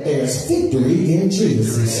 Say that there's victory in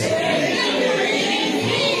Jesus.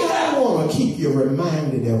 I want to keep you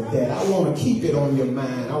reminded of that. I want to keep it on your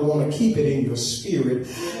mind. I want to keep it in your spirit.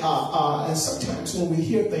 And sometimes when we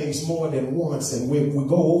hear things more than once and we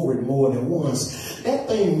go over it more than once, that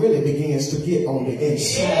thing really begins to get on the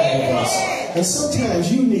inside of us. And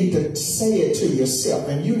sometimes you need to say it to yourself,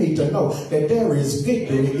 and you need to know that there is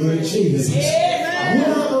victory in Jesus. When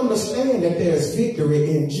I understand that there's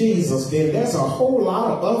victory in Jesus, then there's a whole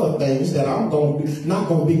lot of other things that I'm not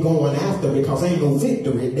going to be going after because ain't no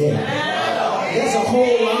victory there. There's a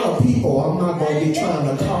whole lot of people I'm not going to be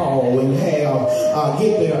trying to call and have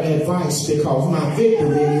get their advice because my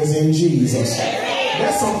victory is in Jesus.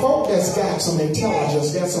 There's some folk that's got some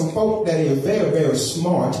intelligence. There's some folk that is very, very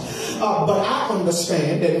smart. But I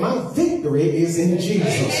understand that my victory is in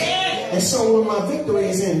Jesus. And so when my victory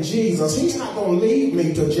is in Jesus, he's not going to lead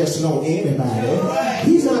me to just know anybody.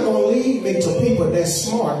 He's not going to lead me to people that's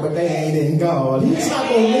smart, but they ain't in God. He's not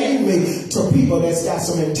going to lead me to people that's got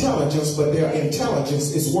some intelligence, but their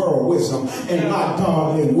intelligence is world wisdom and not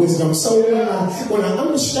godly wisdom. So when I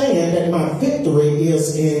understand that my victory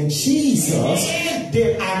is in Jesus,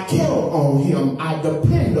 then I count on him. I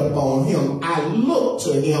depend upon him. I look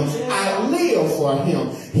to him. I live for him.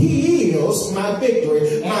 He is my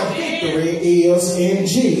victory. My victory is in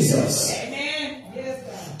Jesus. Amen.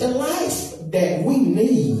 The life that we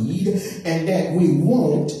need and that we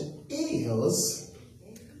want is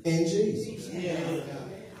in Jesus.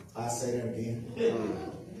 I say that again.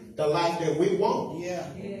 The life that we want.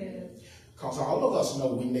 Because all of us know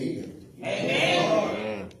we need it.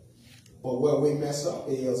 Amen. But where we mess up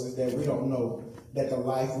is that we don't know that the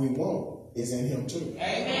life we want is in him too.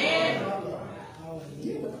 Amen.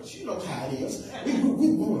 Yeah, but you know how it is. We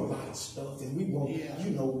want a lot of stuff, and we want,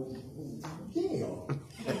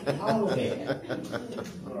 all of that.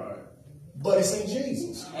 But it's in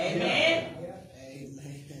Jesus. Amen.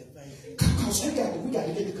 Because we got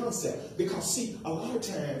to get the concept. Because see, a lot of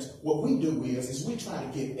times what we do is we try to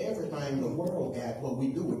get everything the world got, what we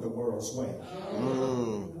do with the world's way.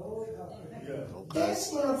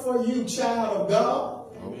 That's not for you, child of God.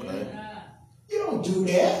 Okay. You don't do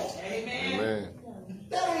that. Amen.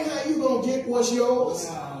 That ain't how you gonna get what's yours.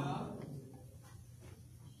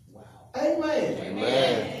 Amen.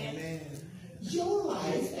 Amen. Your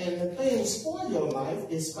life and the things for your life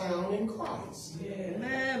is found in Christ.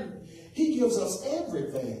 Amen. He gives us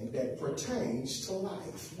everything that pertains to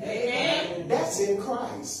life. Amen. That's in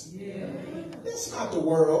Christ. That's not the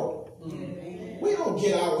world. We don't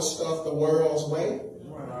get our stuff the world's way.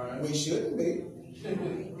 We shouldn't be.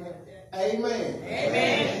 Amen.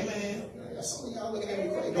 Amen. Some of y'all looking at me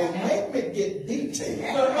crazy. Don't make me get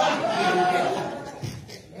detailed.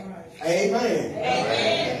 Amen.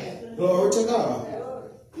 Amen. Glory to God.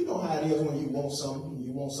 You know how it is when you want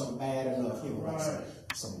something bad enough. You know, like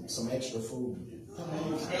some extra food.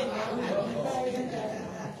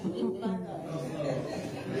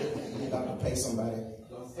 You got to pay somebody.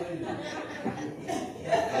 I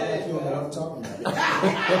don't know what I'm talking about.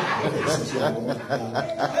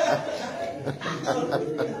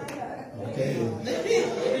 Okay.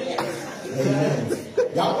 Amen.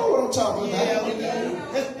 Y'all know what I'm talking about.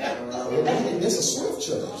 This is a Swift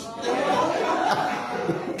church.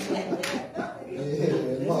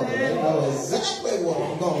 Mother, they know exactly where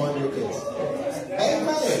I'm going with this.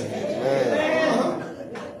 Amen.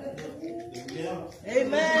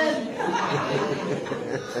 Amen.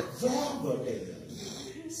 Validate,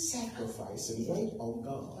 sacrifice, and wait on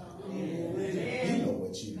God. You know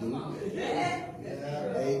what you do. Amen.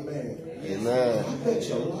 Amen. I bet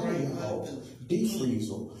you a lot of y'all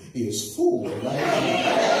defreezer is full right now.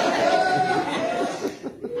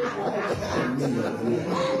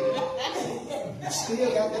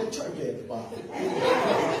 Still got that turkey at the bottom.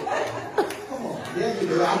 Come on. Yeah, you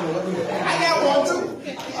do. I know. I got one too.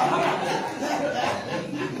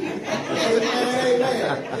 Amen.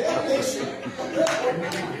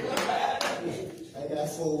 And that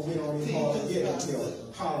food we don't even hardly get until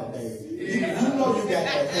holiday. You know you got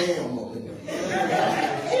that ham up in there.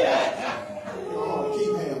 Oh,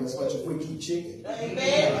 keep ham as much as we keep chicken.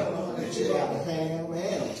 Amen. You got the ham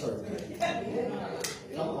and turkey.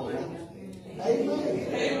 Come on, man. Amen.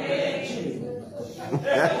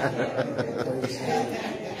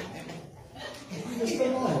 Praise the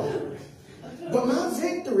Lord. But my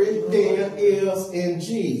victory then is in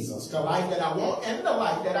Jesus. The life that I want and the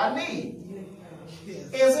life that I need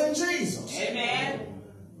is in Jesus. Amen.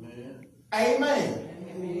 Amen.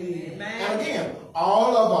 And again,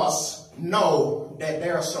 all of us know that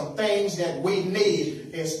there are some things that we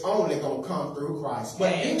need is only going to come through Christ.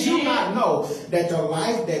 But did you not know that the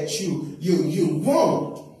life that you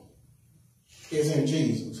want is in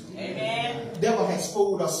Jesus? Amen. The devil has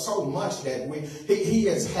fooled us so much that he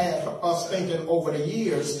has had us thinking over the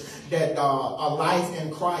years that a life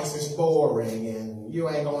in Christ is boring and you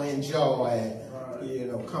ain't going to enjoy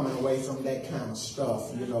coming away from that kind of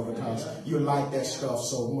stuff, because you like that stuff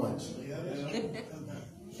so much.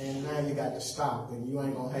 And now you got to stop and you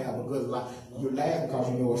ain't going to have a good life. You're laughing because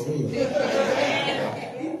you know it's real.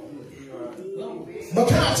 But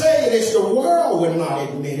can I tell you this? The world will not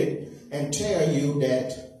admit it and tell you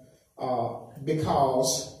that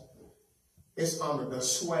because it's under the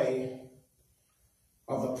sway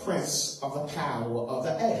of the prince of the power of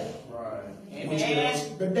the air, which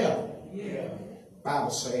is the devil.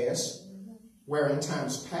 Bible says, where in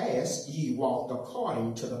times past ye walked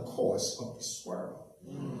according to the course of this world,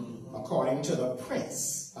 according to the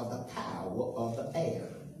prince of the power of the air,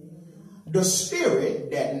 the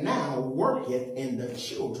spirit that now worketh in the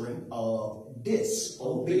children of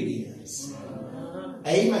disobedience.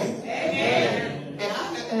 Amen. Amen.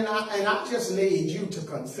 And I just need you to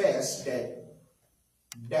confess that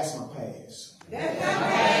that's my past.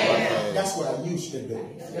 That's what I used to do.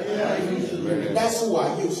 That's who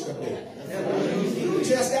I used to be. You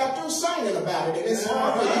just got through singing about it, and it's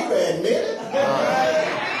hard for you to admit it.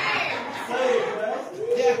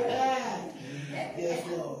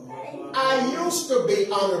 I used to be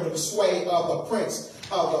under the sway of the prince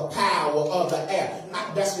of the power of the air.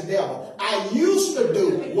 That's the devil. I used to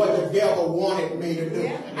do what the devil wanted me to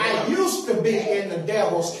do. I used to be in the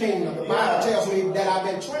devil's kingdom. The Bible tells me that I've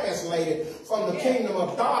been translated from the kingdom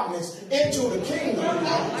of darkness into the kingdom. Come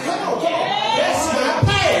on. That's my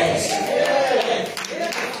past.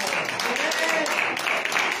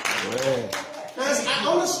 Now, I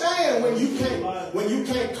understand when you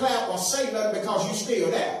can't clap or say nothing because you're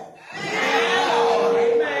still there.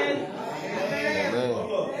 Amen.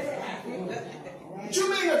 You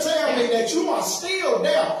mean to tell me that you are still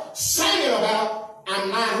there singing about I'm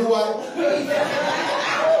not who I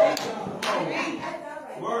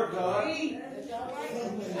am? Word God.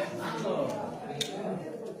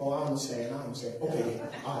 Oh, I understand. Okay,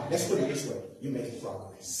 all right, let's put it this way. You're making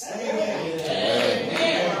progress. Amen.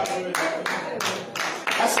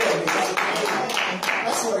 That's what it is.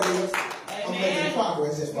 That's what it is. I'm making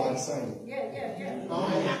progress just by singing. All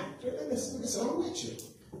right. Listen, I'm with you.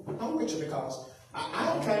 I'm with you because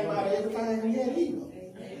I came out of everything yet either.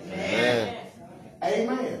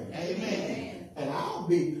 Amen. Amen. And I'll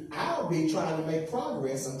be trying to make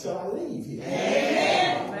progress until I leave here.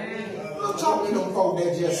 Amen. I'm talking to them folk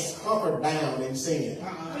that just hunkered down and sin.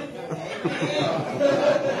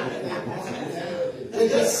 They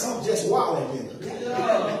just wallowing in it.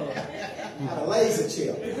 Had a lazy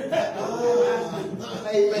chair.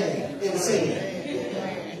 Amen. In sin.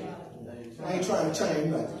 I ain't trying to change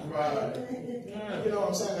nothing. You know what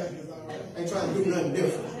I'm saying? I ain't trying to do nothing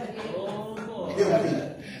different.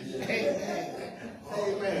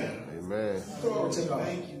 Amen. Amen. Glory to God.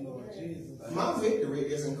 My victory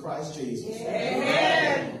is in Christ Jesus.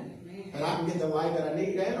 Amen. And I can get the life that I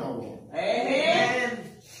need and I want. Amen.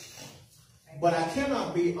 But I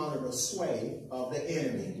cannot be under the sway of the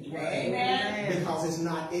enemy. Amen. Because it's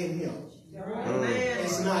not in him. Amen.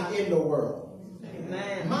 It's not in the world.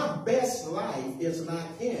 Amen. My best life is not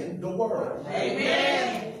in the world.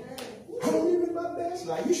 Amen. I don't even my best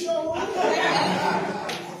life. You sure?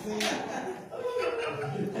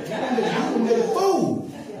 I'm a fool.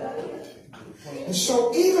 And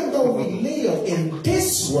so even though we live in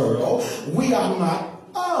this world, we are not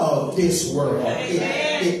of this world.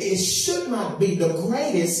 It should not be the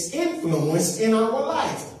greatest influence in our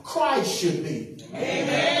life. Christ should be.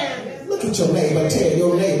 Amen. Look at your neighbor. Tell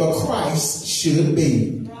your neighbor Christ should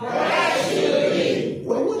be. Christ should be.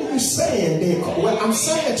 Well, what are you saying then? Well, I'm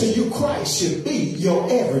saying to you, Christ should be your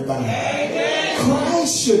everything. Amen.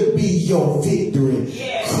 Christ should be your victory.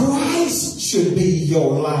 Yes. Christ should be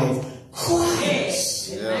your life. Christ.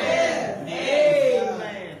 Yes. Amen.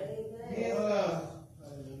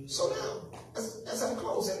 Amen. So now, as I'm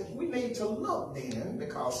closing, we need to look then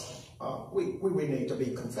because we need to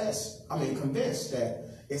be convinced that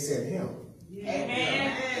it's in him.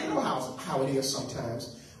 Amen. You know how it is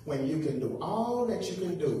sometimes when you can do all that you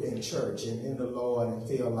can do in church and in the Lord and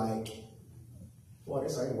feel like, boy,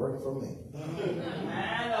 this ain't working for me.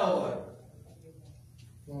 My Lord.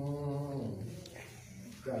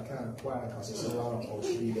 got kind of quiet because there's a lot of folks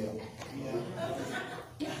to be there.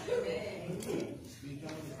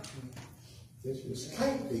 This just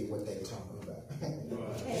can't be what they're talking about.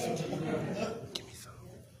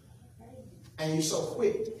 And you're so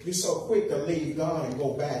quick to leave God and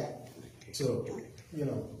go back to, you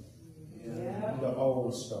know, the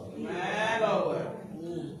old stuff.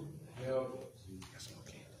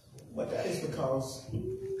 But that is because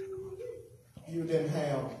you didn't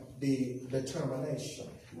have the determination.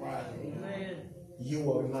 Right.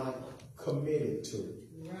 You are not committed to it.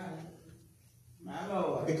 Right. My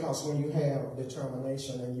Lord. Because when you have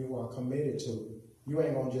determination and you are committed to it, you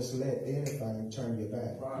ain't going to just let anything turn you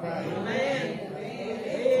back. Right. Amen.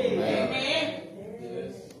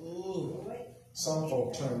 Amen. Some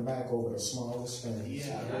folk turn back over the smallest things.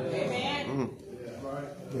 Yeah. Amen.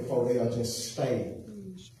 Before they'll just stay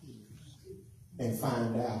and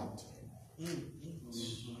find out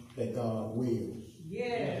that God will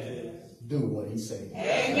do what he said.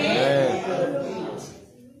 Amen.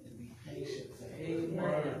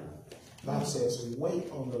 God says, wait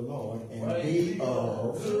on the Lord and be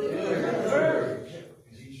of.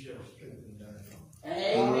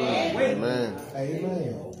 Amen.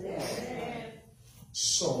 Amen.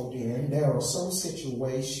 So then, there are some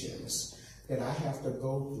situations that I have to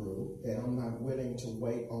go through that I'm not willing to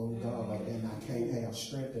wait on God, and I can't have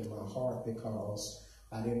strength in my heart because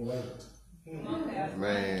I didn't wait.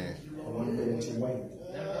 Man. I wasn't willing to wait.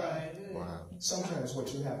 Wow. Sometimes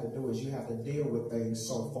what you have to do is you have to deal with things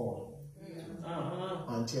so far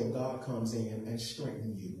until God comes in and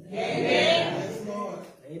strengthens you. Amen.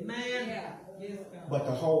 Amen. But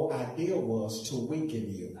the whole idea was to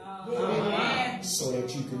weaken you so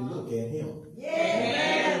that you can look at him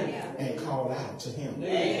and call out to him.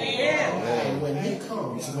 And when he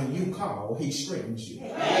comes, when you call, he strengthens you.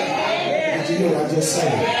 Did you hear what I just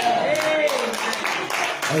said?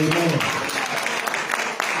 Amen.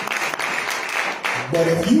 But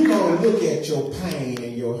if you gonna look at your pain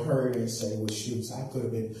and your hurt and say, well, shoot, I could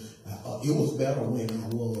have been, it was better when I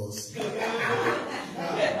was.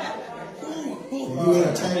 You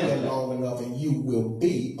entertain it long enough and you will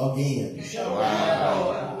be again.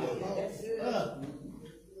 Wow.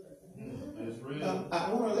 I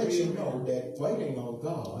want to let you know that waiting on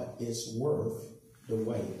God is worth the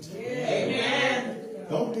wait. Amen.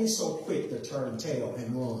 Don't be so quick to turn tail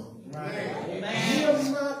and run. Amen. You're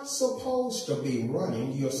not supposed to be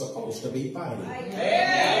running. You're supposed to be fighting.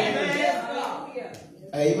 Amen.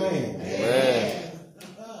 Amen. Amen.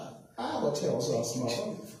 Bible tells us,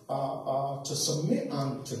 Mother, to submit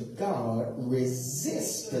unto God,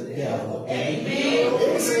 resist the devil. Amen. It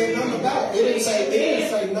didn't say nothing about. It didn't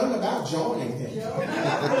say nothing about joining him.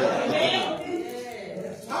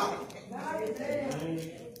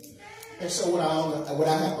 And so what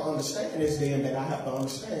I have to understand is then that I have to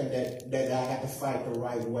understand that I have to fight the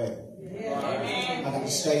right way. I got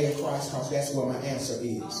to stay in Christ because that's where my answer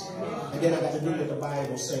is. And then I got to do what the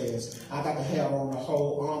Bible says. I got to have on the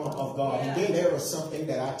whole armor of God. And then there is something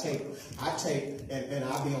that I take and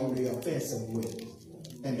I'll be on the offensive with.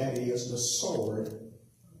 And that is the sword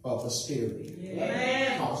of the Spirit.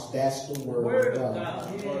 Because that's the word of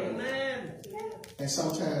God. Amen. And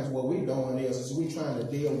sometimes what we're doing is we're trying to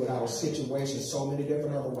deal with our situation so many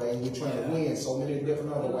different other ways. We're trying to win so many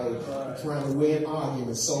different other ways. We're trying to win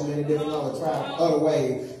arguments so many different other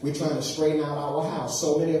ways. We're trying to straighten out our house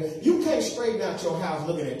so many. You can't straighten out your house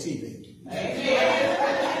looking at TV. Amen.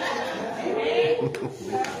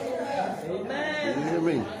 You hear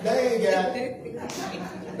me? They ain't got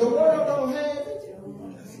it. The world don't have it.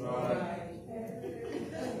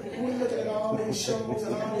 We're looking at all these shows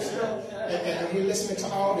and all this stuff, and we're listening to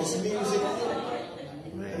all this music.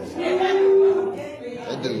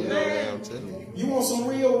 That dude go down to me. You want some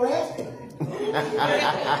real rap?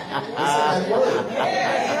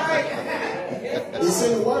 It's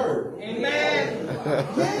in the Word. Amen.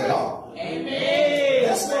 Yeah. Amen.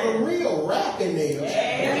 That's what a real rapping is.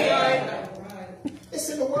 It's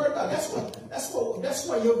in the Word. That's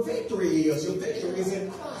where your victory is. Your victory is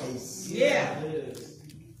in Christ. Yeah.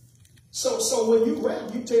 So when you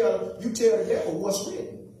rap, you tell the devil what's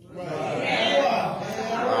written. Wow.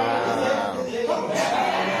 You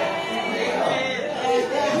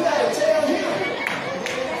gotta tell him.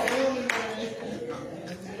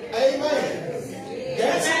 Amen.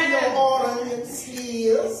 That's who your audience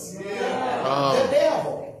is. The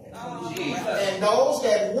devil. And those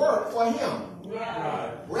that work for him.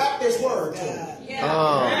 Rap this word to him.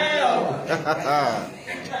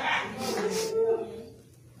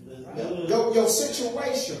 Your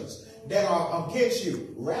situations that are against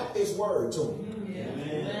you, rap this word to them.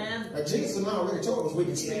 Now, Jesus already told us we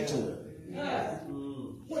can speak to it.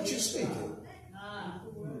 what you're speaking.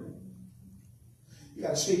 You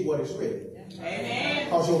got to speak what is written. Amen.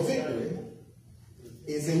 Because your victory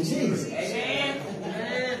is in Jesus. Amen.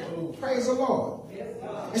 Praise the Lord.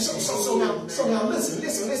 And so now listen.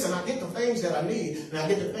 I get the things that I need and I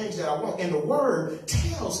get the things that I want. And the word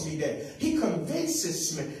tells me that. He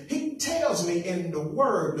convinces me. He tells me in the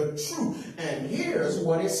word the truth. And here's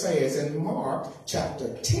what it says in Mark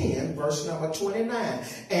chapter 10, verse number 29.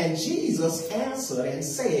 And Jesus answered and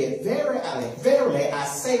said, Verily I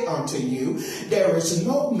say unto you, there is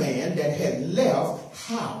no man that had left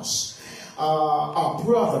house, or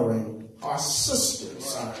brethren, our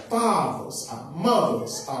sisters, our fathers, our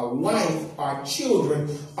mothers, our wife, our children,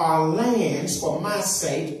 our lands for my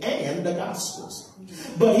sake and the gospel's.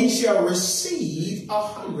 But he shall receive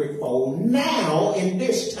 100-fold now in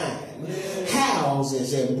this time,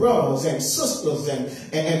 houses and brothers and sisters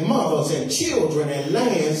and mothers and children and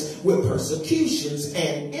lands with persecutions,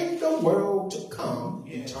 and in the world to come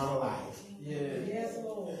eternal life. Yes,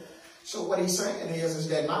 Lord. So what he's saying is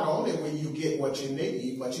that not only will you get what you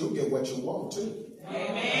need, but you'll get what you want too.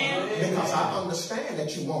 Amen. Because I understand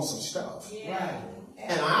that you want some stuff. Yeah.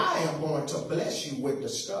 And I am going to bless you with the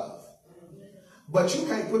stuff. But you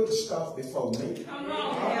can't put the stuff before me. Come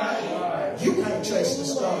on. You can't chase the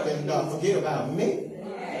stuff and forget about me.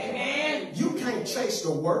 Amen. You can't chase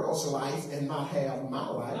the world's life and not have my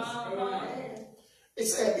life. He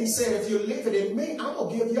said, if you live it in me, I'm going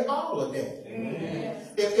to give you all of that.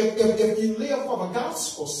 If you live for the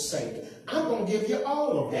gospel's sake, I'm going to give you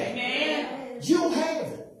all of that. Amen. You'll have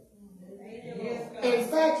it. In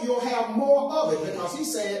fact, you'll have more of it because he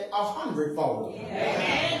said 100-fold.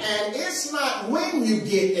 And it's not when you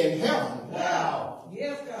get in heaven. Wow.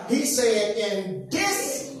 Yes, God. He said in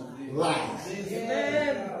this life,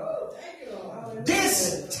 Amen.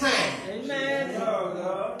 this time, Amen.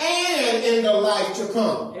 and in the life to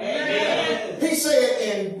come. Amen. He said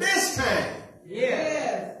in this time,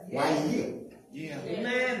 Yes. while you're here,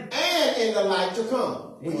 Amen. and in the life to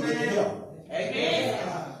come, when you get to heaven. Amen.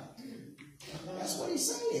 That's what he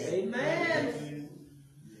said. Amen.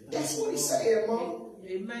 That's what he said, Mom.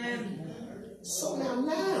 Amen. So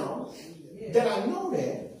now that I know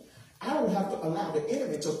that, I don't have to allow the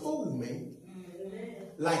enemy to fool me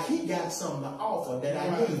like he got something to offer that I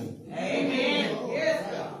need. Amen.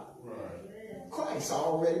 Yes, God. Christ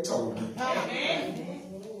already told me. Amen.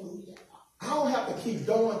 I don't have to keep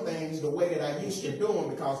doing things the way that I used to do them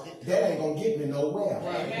because that ain't going to get me nowhere.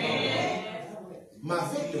 Amen. My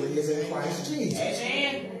victory is in Christ Jesus.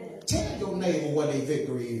 Amen. Tell your neighbor what their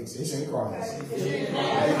victory is. It's in Christ.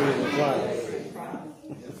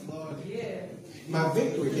 My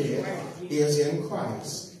victory there is in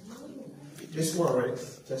Christ. This word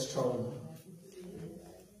just told me.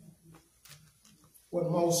 What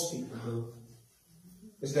most people do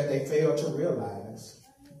is that they fail to realize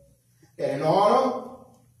that in order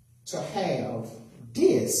to have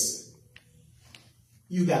this,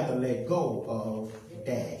 you got to let go of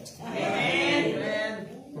that. Amen.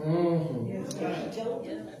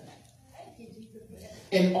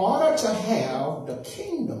 In order to have the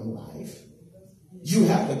kingdom life, you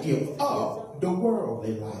have to give up the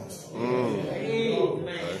worldly life. Amen.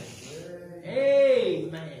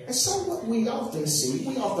 Amen. And so what we often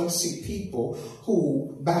see people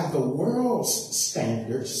who, by the world's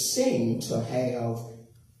standards, seem to have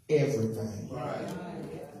everything.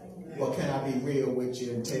 Well, can I be real with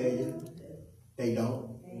you and tell you? They don't.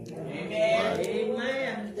 Amen.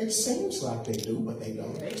 Amen. It seems like they do, but they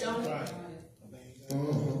don't. They don't.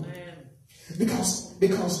 Mm-hmm.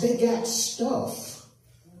 Because they got stuff,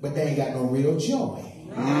 but they ain't got no real joy.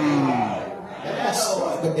 They got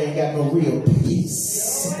stuff, but they ain't got no real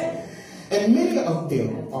peace. And many of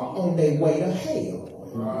them are on their way to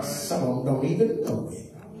hell. Some of them don't even know it.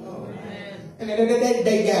 And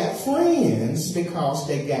they got friends because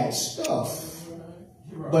they got stuff,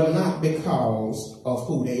 but not because of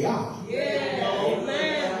who they are. Yeah.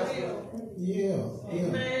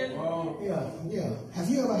 Have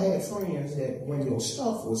you ever had friends that when your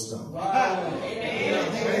stuff was done?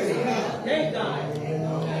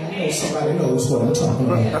 Somebody knows what I'm talking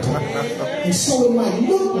about. And so it might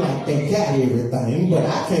look like they got everything, but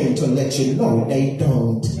I came to let you know they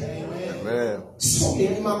don't. So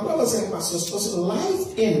then, my brothers and my sisters,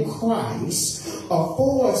 life in Christ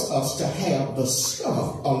affords us to have the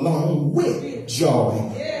stuff along with joy,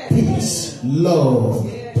 peace, love,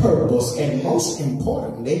 purpose, and most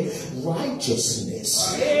importantly,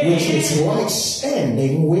 righteousness, which is right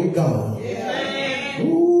standing with God.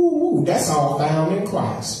 Ooh, that's all found in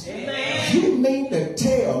Christ. You mean to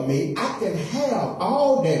tell me I can have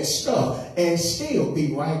all that stuff and still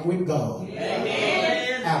be right with God?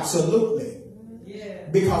 Absolutely.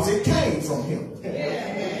 Because it came from him.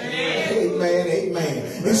 Amen, amen.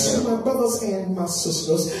 And so, my brothers and my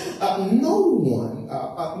sisters, no one,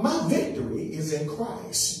 my victory is in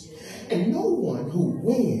Christ. And no one who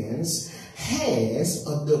wins has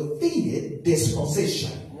a defeated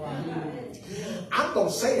disposition. I'm going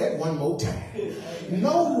to say that one more time.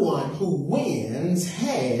 No one who wins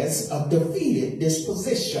has a defeated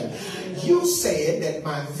disposition. You said that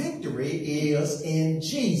my victory is in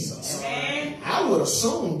Jesus. I would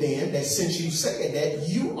assume then that since you said that,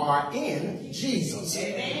 you are in Jesus.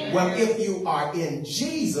 Well, if you are in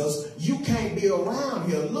Jesus, you can't be around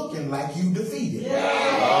here looking like you defeated.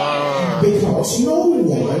 Because no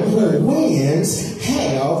one who wins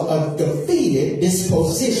have a defeated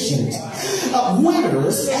disposition.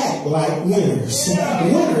 Winners act like winners.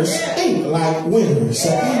 Winners think like winners.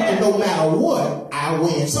 And no matter what, I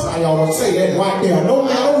win. Somebody ought to say that right there. No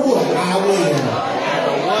matter what, I win.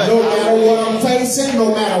 No matter what I'm facing,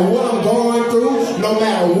 no matter what I'm going through, no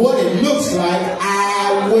matter what it looks like,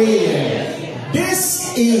 I win.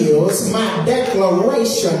 This is my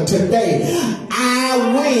declaration today.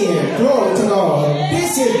 I win. Glory to God.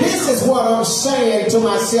 This is what I'm saying to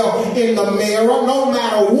myself in the mirror. No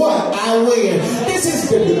matter what, I win. This is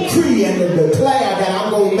the decree and the declare that I'm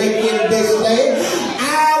going to make in this day.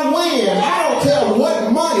 I win. I don't care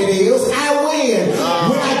what money it is. I win.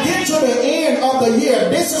 When I get to the end of the year,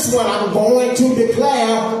 this is what I'm going to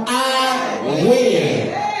declare. I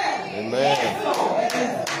win. Amen.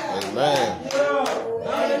 Amen.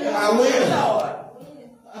 I win.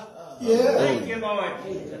 Yeah. Thank you, Lord.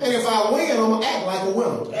 And if I win, I'm going to act like a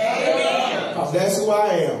winner. Because that's who I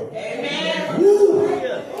am. Amen. Woo.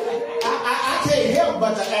 I can't help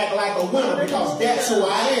but to act like a winner because that's who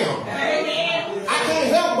I am. I can't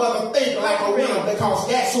help but to think like a winner because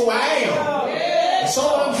that's who I am. So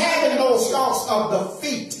I'm having those thoughts of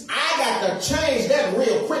defeat. I got to change that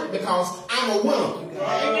real quick because I'm a winner.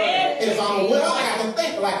 And if I'm a winner, I got to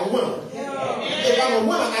think like a winner. If I'm a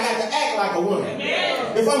winner, I got to act like a winner.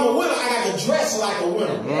 If I'm a winner, I got to dress like a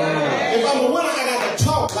winner. If I'm a winner, I got to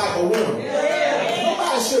talk like a winner.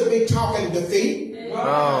 Nobody should be talking defeat.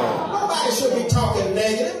 Nobody should be talking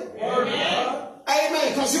negative. Amen.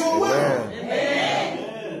 Because you're a winner.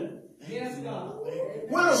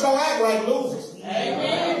 Winners don't act like losers.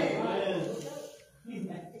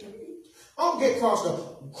 I'm going to get across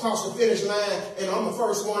the finish line and I'm the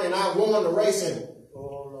first one and I won the race and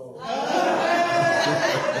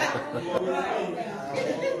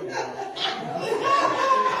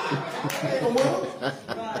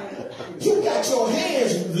you got your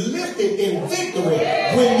hands lifted in victory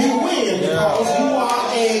when you win because you are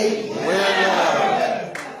a winner.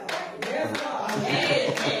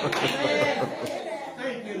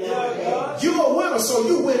 You're a winner, so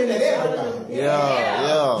you winning at everything.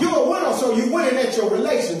 Yeah. You're a winner, so you winning at your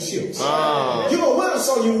relationships. You're a winner,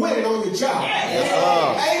 so you winning on your job.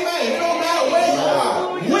 Amen. It don't matter where you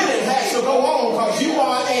are. Winning has to go on because you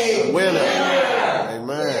are a winner.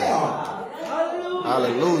 Amen. Yeah.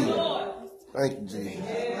 Hallelujah. Thank you, Jesus.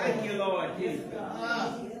 Thank you, Lord.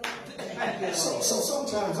 So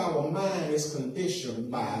sometimes our mind is conditioned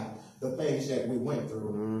by the things that we went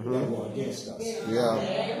through that were against us.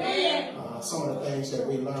 Some of the things that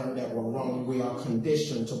we learned that were wrong, we are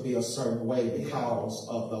conditioned to be a certain way because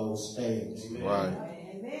of those things. Right.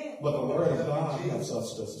 But the Word of God helps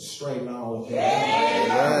us to straighten all of that. It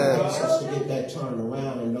helps us to get that turned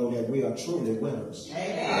around and know that we are truly winners.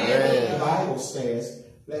 The Bible says,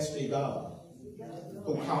 blessed be God,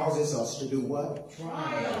 who causes us to do what?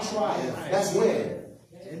 Triumph. That's winning.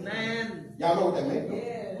 Amen. Y'all know what that means?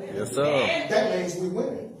 Yes, sir. That means we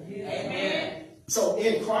winning. Amen. So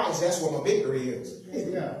in Christ, that's where my victory is.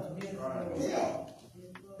 Yeah.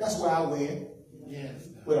 That's where I win.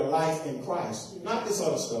 With a life in Christ. Not this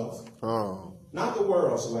other stuff. Not the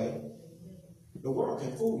world's way. The world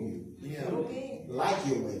can fool you. Like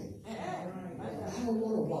you're winning. I don't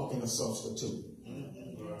want to walk in a substitute.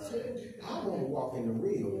 I want to walk in the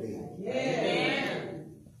real deal.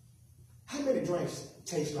 How many drinks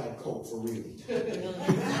taste like Coke for real?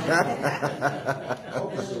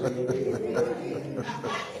 Coke is the real deal.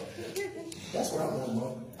 That's what I want,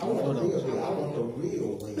 Mom. I want the real deal. I want the real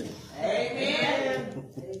win. Amen.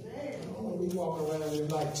 I don't want to be walking around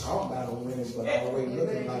and like talking about them winners, but always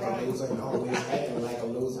looking like a loser and always acting like a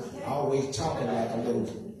loser, always talking like a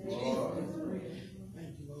loser.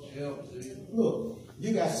 Look,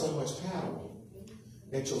 you got so much power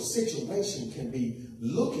that your situation can be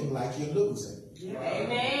looking like you're losing.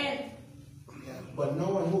 Amen. But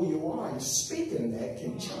knowing who you are and speaking that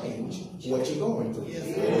can change what you're going through.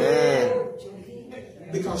 Amen.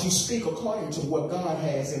 Because you speak according to what God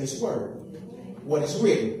has in his word, what is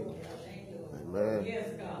written. Amen. Yes,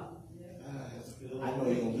 God. I know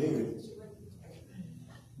you don't believe it,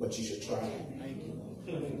 but you should try it.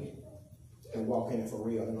 And walk in it for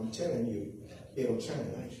real. And I'm telling you, it'll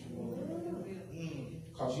change.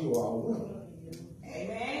 Because you are a winner.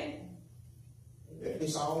 Amen.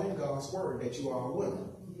 It's all in God's word that you are a winner.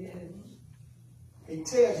 He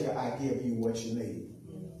tells you, I give you what you need.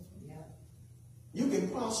 You can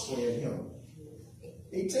prosper in him.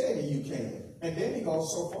 He tells you you can. And then he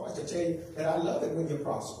goes so far as to tell you that I love it when you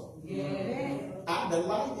prosper. I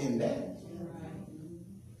delight in that.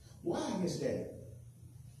 Why is that?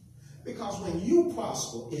 Because when you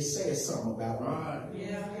prosper, it says something about me.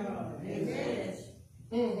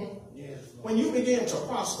 When you begin to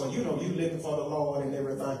prosper, you know, you living for the Lord and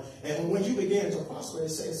everything. And when you begin to prosper, it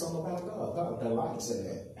says something about God. God delights in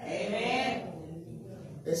that. Amen.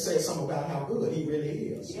 It says something about how good he really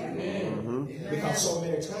is. Because so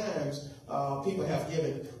many times people have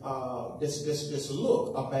given this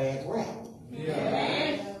look a bad rap.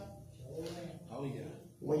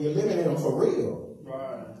 When you're living in them for real,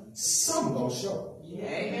 something gonna show.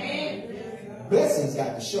 Blessings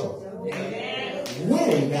got to show.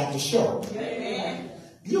 Winning got to show.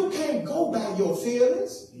 You can't go by your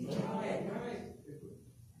feelings.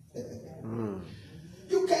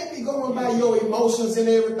 You can't be going by your emotions and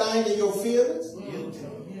everything and your feelings.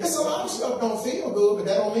 There's a lot of stuff don't feel good, but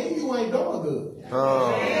that don't mean you ain't doing good.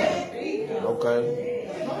 Okay.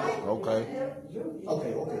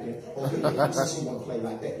 Since you want to play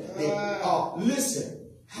like that. Then, listen,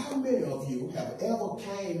 how many of you have ever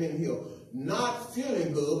came in here not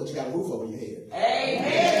feeling good, but you got a roof over your head?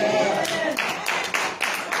 Amen.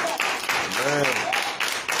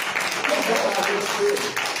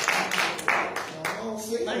 I don't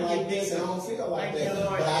feel like this, and I don't feel like that.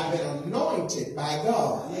 But I've been anointed by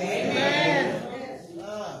God. Amen.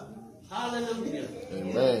 Hallelujah.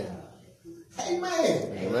 Amen.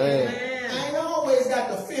 Amen. Amen. I ain't always got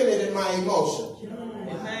to feel it in my emotion.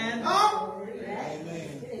 Amen.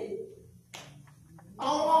 I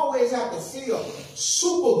don't always have to feel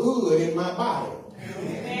super good in my body.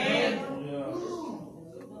 Amen.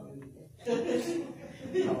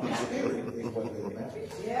 My spirit is what really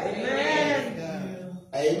matters. Amen.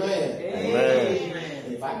 Amen. Amen.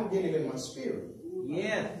 And if I can get it in my spirit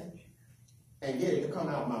and get it to come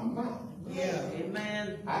out my mouth,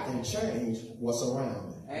 Amen. I can change what's around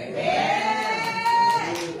me.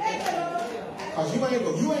 Because you ain't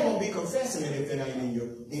gonna be confessing it if it ain't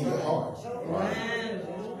in your heart.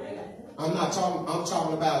 I'm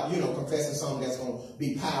talking about, confessing something that's gonna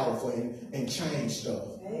be powerful and change stuff.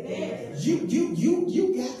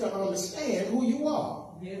 You got to understand who you are.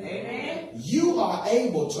 Amen. You are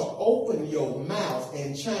able to open your mouth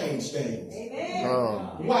and change things.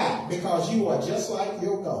 Why? Because you are just like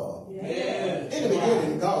your God. In the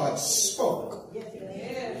beginning, God spoke.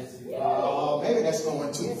 Maybe that's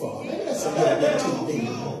going too far. Maybe that's a little bit too deep.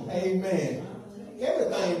 Amen.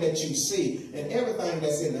 Everything that you see and everything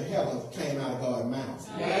that's in the heavens came out of God's mouth.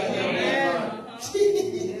 Amen.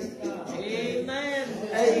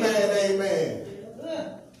 Amen.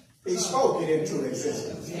 He spoke it into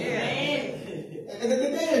existence. And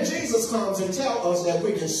then Jesus comes and tells us that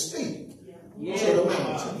we can speak to the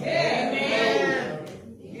mountain.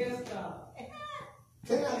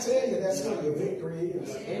 Can I tell you that's where your victory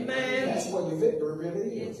is? That's what your victory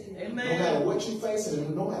really is. No matter what you're facing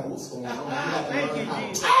and no matter what's going on, you have to learn how to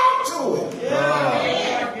talk to it.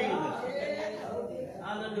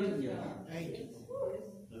 Hallelujah. Thank you.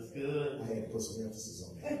 That's good. I had to put some emphasis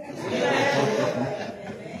on that.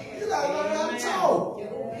 You got to learn how to talk.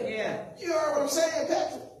 You heard what I'm saying,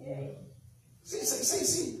 Patrick?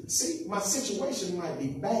 See, my situation might be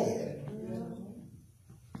bad,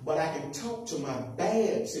 but I can talk to my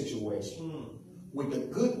bad situation with the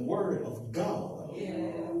good word of God,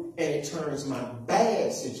 and it turns my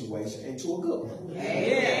bad situation into a good one.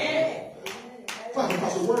 Why?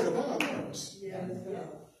 Because the word of God works.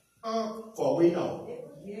 For we know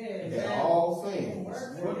that all things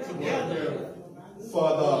work together for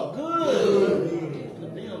the good.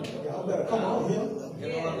 Y'all better come on here.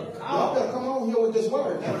 Y'all better come on here with this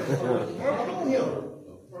word now. Come on here.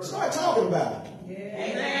 Start talking about it.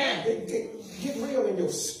 Get real in your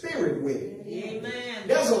spirit with it.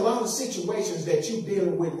 There's a lot of situations that you're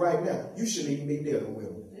dealing with right now. You shouldn't even be dealing with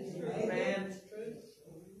them.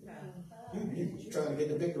 You're trying to get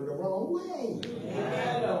the victory the wrong way.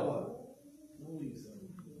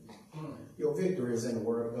 Your victory is in the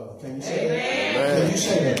word of God. Can you say that? Can you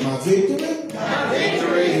say that? My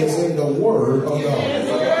victory is in the word of God.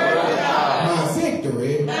 My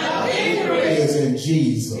victory is in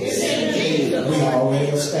Jesus. We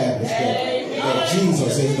already established that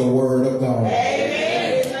Jesus is the Word of God.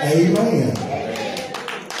 Amen.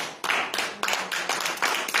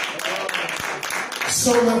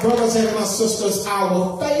 So, my brothers and my sisters,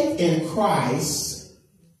 our faith in Christ,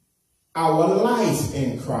 our life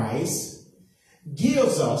in Christ,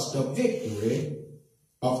 gives us the victory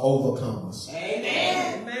of overcomers.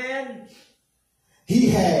 Amen. Amen. He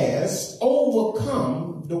has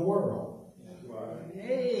overcome the world.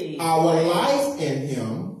 Hey. Our life in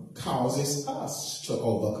him causes us to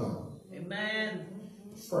overcome. Amen.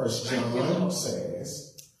 1 John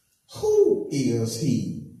says, who is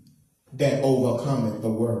he that overcometh the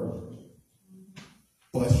world?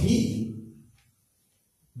 But he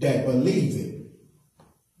that believeth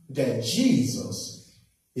that Jesus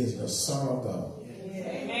is the Son of God.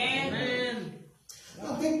 Amen.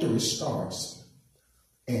 Now, victory starts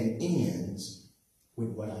and ends with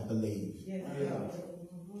what I believe.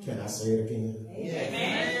 Can I say it again?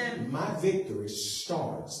 Amen. My victory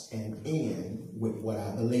starts and ends with what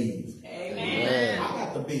I believe. Amen. I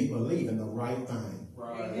got to be believing the right thing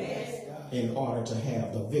in order to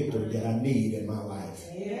have the victory that I need in my life.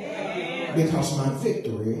 Because my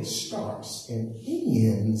victory starts and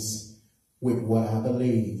ends with what I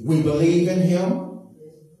believe. We believe in him.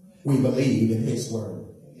 We believe in his word.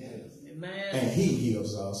 And he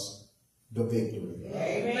gives us the victory.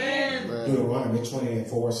 Amen. Deuteronomy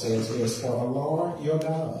 20:4 says this, for the Lord your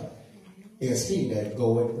God is he that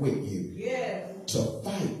goeth with you to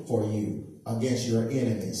fight for you against your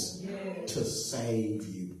enemies, to save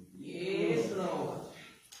you. Yes, Lord.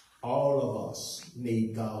 All of us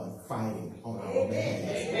need God fighting on our behalf.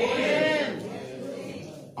 Amen.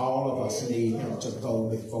 All of us need him to go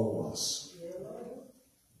before us.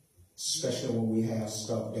 Especially when we have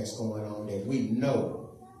stuff that's going on that we know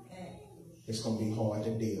it's going to be hard to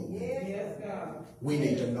deal with. We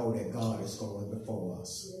need to know that God is going before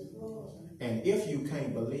us. And if you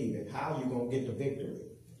can't believe it, how are you going to get the victory?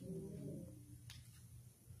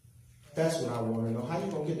 That's what I want to know. How are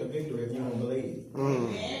you going to get the victory if you don't believe?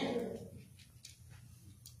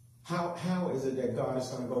 How is it that God is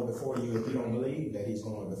going to go before you if you don't believe that he's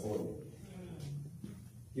going before you?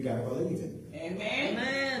 You got to believe it.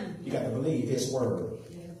 Amen. You got to believe his word.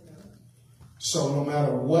 So no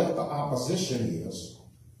matter what the opposition is,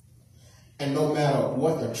 and no matter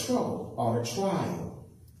what the trouble or the trial,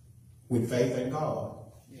 with faith in God,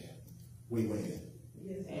 we win.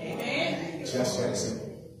 Amen. Just that simple.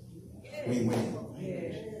 We win.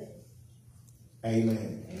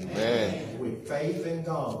 Amen. Amen. With faith in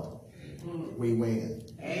God, we win.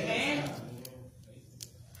 Amen.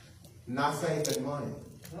 Not faith in money.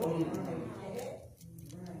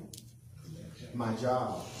 My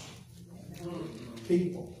job.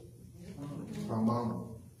 People. My mama.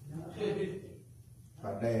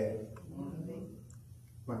 My dad.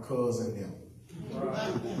 My cousin them.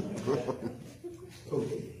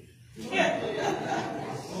 Cookie. That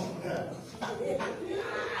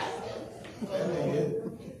ain't it.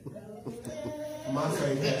 My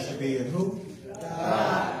faith has to be in who?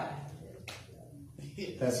 God.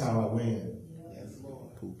 That's how I win.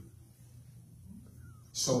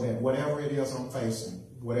 So that whatever it is I'm facing,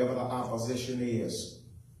 whatever the opposition is,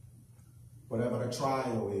 whatever the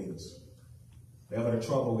trial is, whatever the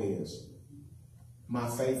trouble is, my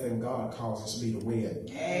faith in God causes me to win.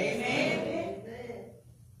 Amen.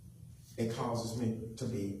 It causes me to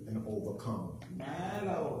be an overcomer. My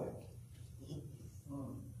Lord.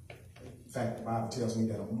 In fact, the Bible tells me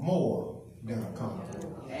that I'm more than a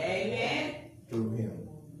conqueror Amen. through him.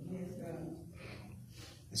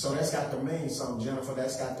 So that's got to mean something, Jennifer.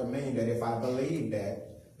 That's got to mean that if I believe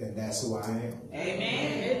that, then that's who I am.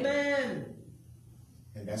 Amen. Amen.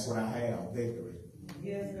 And that's what I have, victory.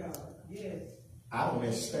 Yes, God. Yes. I don't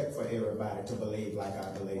expect for everybody to believe like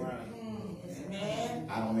I believe. Amen.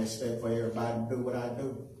 I don't expect for everybody to do what I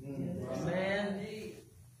do. Amen.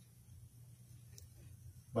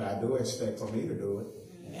 But I do expect for me to do it.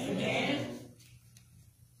 Amen.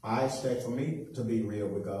 I expect for me to be real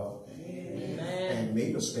with God. Amen. And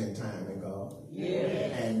me to spend time in God.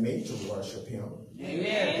 Yes. And me to worship him.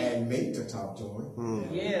 Amen. And me to talk to him.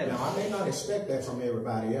 Yes. Now, I may not expect that from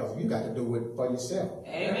everybody else. You got to do it for yourself.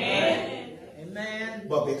 Amen. Amen.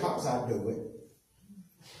 But because I do it,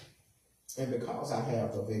 and because I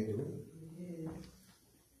have the victory,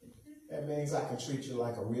 that means I can treat you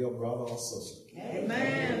like a real brother or sister.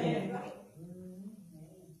 Amen.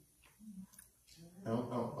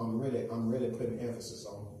 I'm really putting emphasis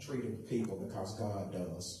on treating people because God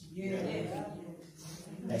does. Yes.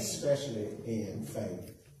 Especially in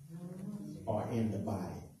faith or in the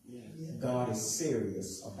body. God is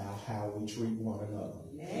serious about how we treat one another.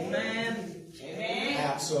 Amen. Amen.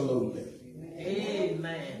 Absolutely.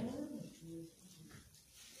 Amen.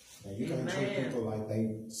 And you can't treat people like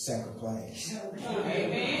they second class.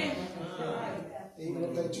 Amen. Even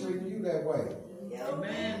if they treat you that way.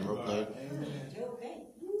 Amen. Okay.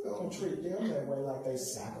 Don't treat them that way like they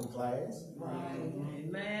second class.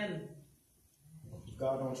 Amen.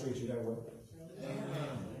 God don't treat you that way.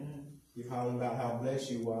 You're hollering about how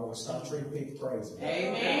blessed you are. Well, stop treating people crazy.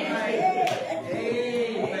 Amen.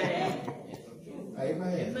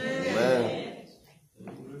 Amen. Amen.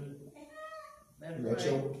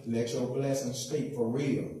 Let your blessings speak for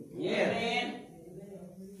real. Yeah.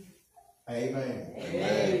 Amen.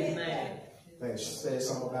 Amen. They said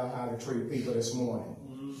something about how to treat people this morning.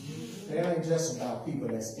 It ain't just about people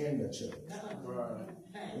that's in the church.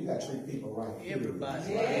 You got to treat people right.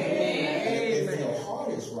 Everybody. And if your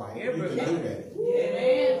heart is right, you can do that.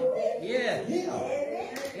 Yeah. Yeah.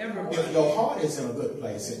 If your heart is in a good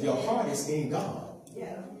place, if your heart is in God,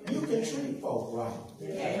 you can treat folk right.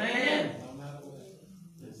 Amen.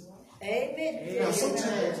 Now,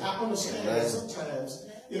 sometimes, I understand that sometimes,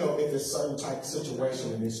 you know, if it's a certain type of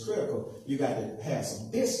situation and it's critical, you got to have some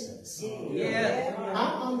distance. Yeah.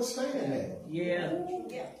 I understand that. Yeah.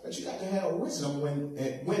 But you got to have wisdom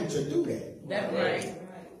when to do that. That's right.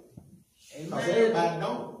 Because everybody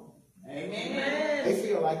don't. Amen. They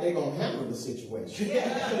feel like they're going to handle the situation. Yeah.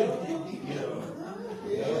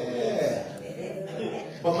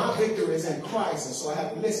 But my victory is in Christ, and so I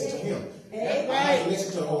have to listen to Him. I have to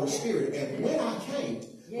listen to the Holy Spirit. And when I can't,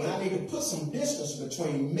 when I need to put some distance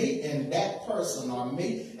between me and that person or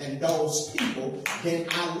me and those people, then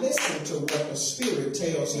I listen to what the Spirit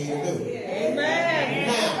tells me to do. Amen.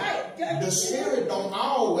 Now, the Spirit don't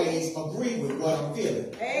always agree with what I'm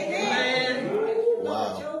feeling. Amen.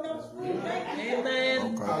 Wow.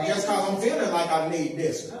 Amen. Okay. Just because I'm feeling like I need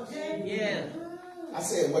this. Yeah. I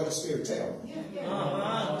said what the Spirit tells me.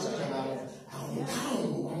 Uh-huh. Sometimes I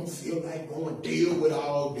don't feel like going to deal with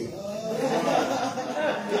all this.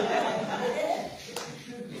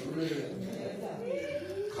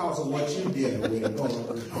 Because of what you're dealing with and going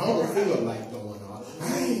through. I don't feel like going on. I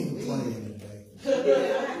ain't playing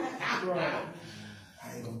today.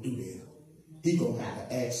 I ain't going to do that. He going to have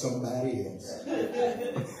to ask somebody else.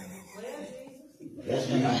 That's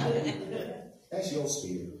you. That's your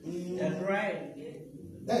spirit. That's right.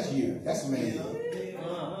 That's you. That's man.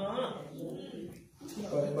 Uh-huh.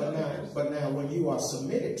 But now when you are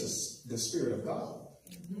submitted to the Spirit of God,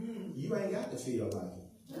 you ain't got to feel like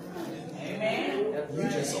it. Amen. You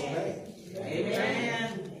just obey.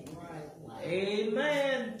 Amen.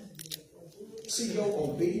 Amen. See, your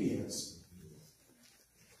obedience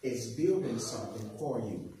is building something for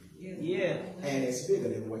you. Yeah. And it's bigger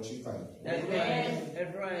than what you think. That's right.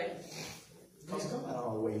 That's right. Because God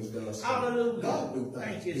always does. Hallelujah. God do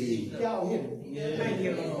Thank things you, big. Jesus. Y'all hear me? Thank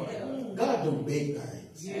you, Lord. God do big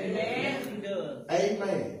things. Amen. He does.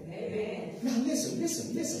 Amen. Now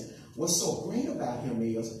listen. What's so great about Him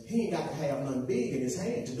is He ain't got to have nothing big in His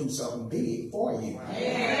hand to do something big for you.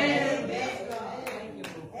 Amen.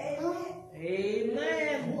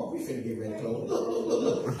 Amen. Boy, we finna get ready to close.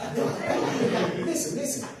 Look.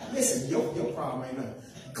 Listen. Your problem ain't nothing.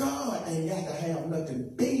 God ain't got to have nothing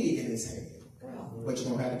big in His hand. But you're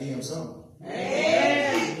going to have to give Him something.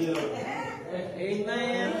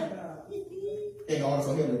 Amen. In order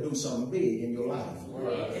for Him to do something big in your life.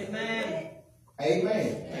 Amen.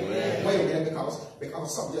 Amen. Wait a minute,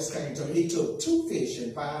 because something just came to me. He took 2 fish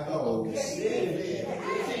and 5 loaves and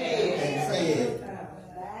fed.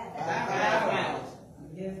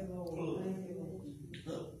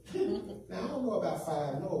 Now, I don't know about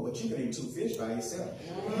 5 loaves, but you can eat 2 fish by yourself.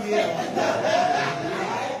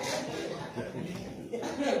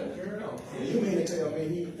 You mean to tell me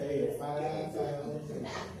He fed 5,000 fish?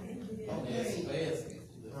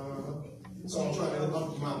 So I'm trying to,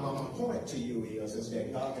 my point to you is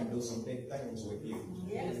that God can do some big things with you.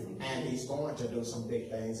 Yes. And He's going to do some big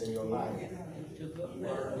things in your life.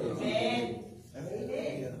 Amen.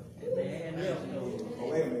 Amen. But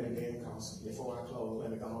wait a minute then, because before I close, let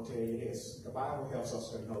me go and tell you this. The Bible helps us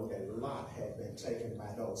to know that Lot had been taken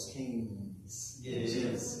by those kings in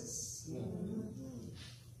Genesis.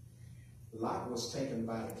 Lot was taken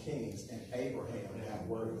by the kings, and Abraham got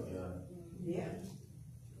word of it. Yeah.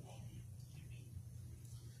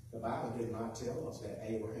 The Bible did not tell us that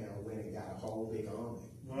Abraham went and got a whole big army.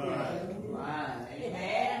 Right.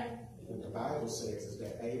 Amen. What the Bible says is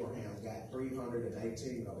that Abraham got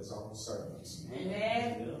 318 of his own servants.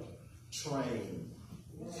 Amen. Trained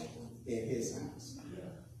in his house.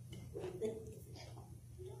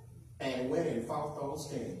 and went and fought those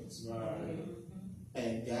kings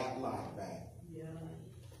and got life back.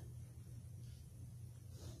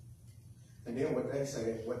 And then what they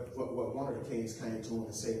said, what one of the kings came to him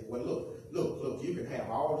and said, well, look, you can have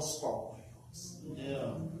all the spoils.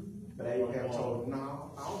 Yeah. But Abraham told him,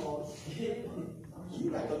 no, I don't want it. You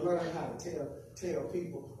got to learn how to tell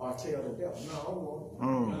people or tell the devil, no, I don't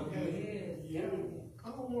want it. I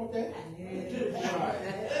don't want that.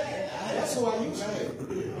 That's who I used to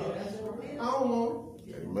be. I don't want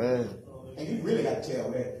it. Amen. And you really got to tell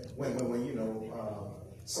that when you know,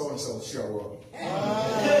 so-and-so show up. I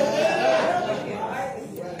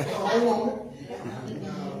don't want it.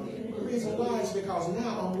 The reason why is because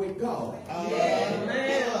now I'm with God.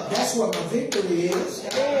 That's what my victory is.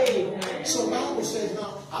 So the Bible says,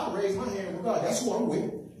 now, I raise my hand with God. That's who I'm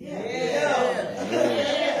with.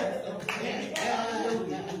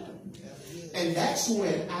 And that's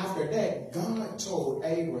when, after that, God told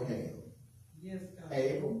Abraham,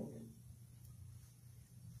 Abram,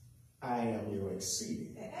 I am your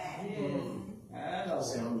exceeding.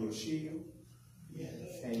 Say, I'm your shield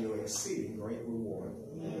and your exceeding great reward.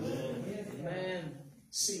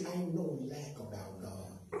 See, ain't no lack about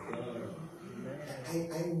God.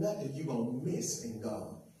 Ain't nothing you gonna miss in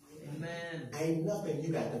God. Ain't nothing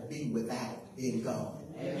you got to be without in God.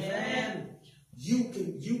 You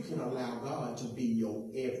can allow God to be your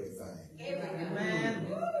everything.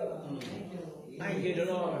 Thank you,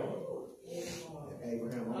 Lord.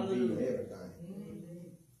 Abraham, I'm gonna be your everything.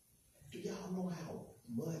 Do y'all know how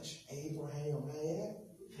much Abraham had?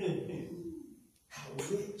 How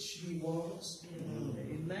rich he was?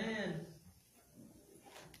 Amen.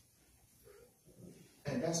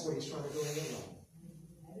 And that's what he's trying to do in your life.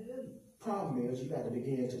 Problem is, you got to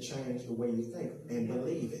begin to change the way you think and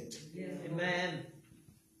believe it. Amen.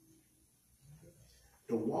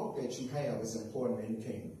 The walk that you have is important in the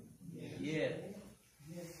kingdom. Yeah.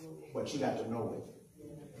 But you got to know it.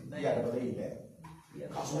 You got to believe that.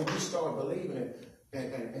 Because when you start believing it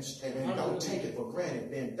and don't take it for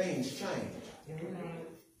granted, then things change. You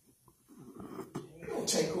don't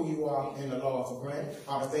take who you are in the Lord for granted,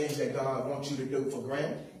 or the things that God wants you to do for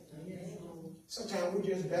granted. Sometimes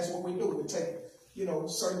that's what we do. We take,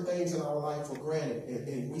 certain things in our life for granted,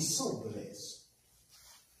 and we so blessed.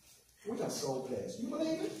 We are so blessed. You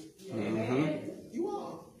believe it? Mm-hmm. You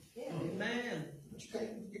are. Amen. But you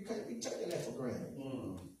can't be taking that for granted.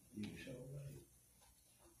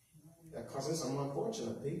 Because there's some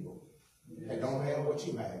unfortunate people that don't have what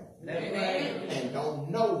you have. Amen. And don't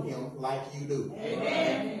know him like you do.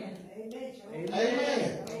 Amen.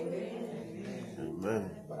 Amen.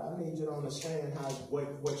 Amen. But I need you to understand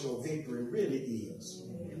what your victory really is.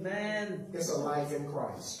 Amen. It's a life in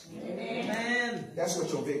Christ. Amen. That's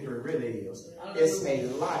what your victory really is. It's a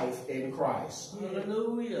life in Christ.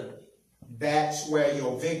 Hallelujah. That's where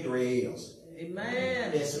your victory is.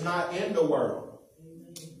 Amen. It's not in the world.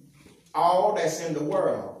 All that's in the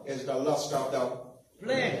world is the lust of the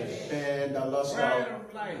Flesh. and the lust Pride of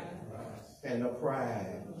of life. and the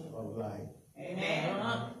pride of life.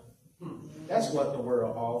 Amen. That's what the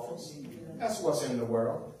world offers. That's what's in the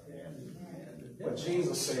world. But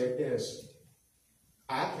Jesus said this,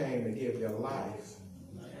 I came to give you life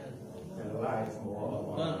and life more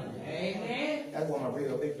abundant. Amen. That's what my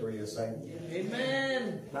real victory is, Satan.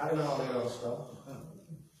 Amen. Not in all that other stuff.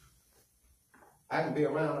 I can be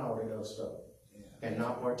around all that other stuff and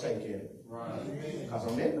not partake in it. Because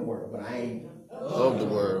I'm in the world, but I ain't Of the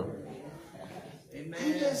world. Ain't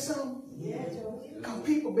Amen. that something? Because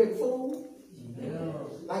people been fooled.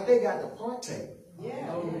 Like they got to partake.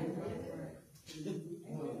 Amen.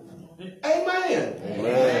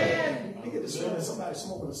 Amen. You get to smell somebody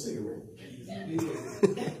smoking a cigarette. You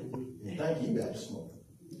think you got to smoke.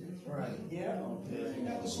 Right. Yeah. You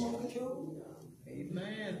got to smoke it.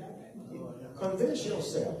 Amen. Convince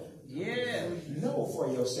yourself. Yeah. Know for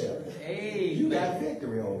yourself. Amen. You got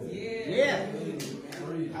victory over it. Yeah. And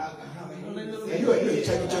you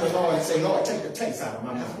take it to the Lord and say, Lord, take the taste out of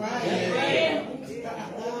my mouth.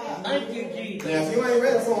 Thank you, Jesus. Now, if you ain't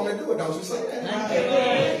ready for him to do it, don't you say that?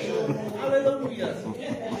 Thank you, Lord. Hallelujah.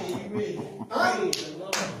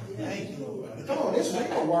 Come on, this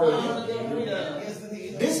real word. Hallelujah.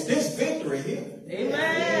 This victory here.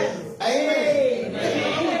 Amen.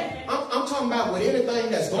 Amen. I'm talking about with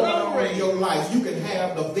anything that's going on in your life, you can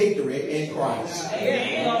have the victory in Christ.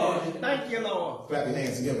 Yes, Lord. Thank you, Lord. Clap your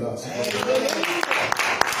hands and give God some praise.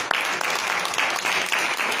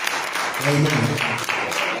 Amen.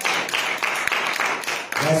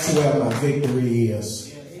 That's where my victory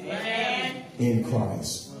is. Amen. In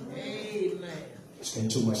Christ. Amen.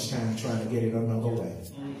 Spend too much time trying to get it another way.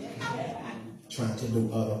 trying to do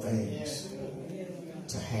other things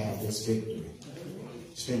to have this victory.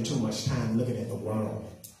 Spend too much time looking at the world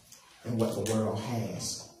and what the world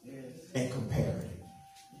has and comparing.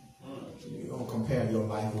 You don't compare your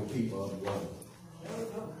life with people of the world.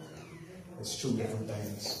 It's two different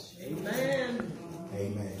things. Amen.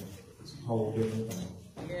 Amen. It's a whole different thing.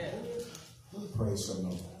 Yeah. Praise the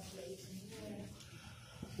Lord.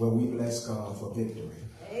 Well, we bless God for victory.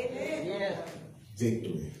 Amen. Yeah.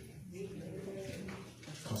 Victory.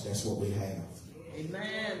 Because that's what we have.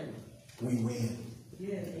 Amen. We win.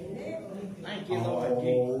 Yeah. Thank you, Lord.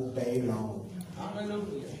 All day long.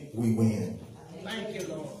 Hallelujah. We win. Thank you,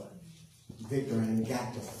 Lord. Victory ain't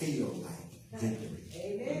got to feel like victory.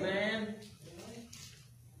 Amen.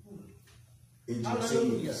 It just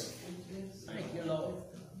Hallelujah. is. Thank you, Lord.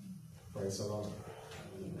 Praise the Lord.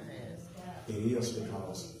 Amen. It is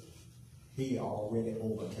because he already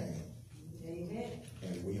overcame. Amen.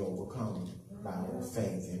 And we overcome by our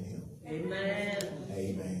faith in him. Amen.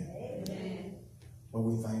 Amen. Amen. Well,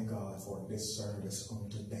 we thank God for this service on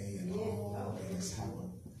today and all that has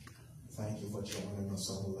happened. Thank you for joining us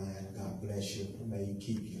online. God bless you. May he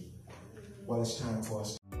keep you. Well, it's time for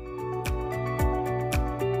us.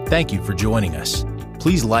 Thank you for joining us.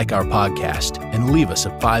 Please like our podcast and leave us a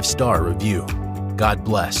 5-star review. God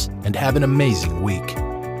bless and have an amazing week.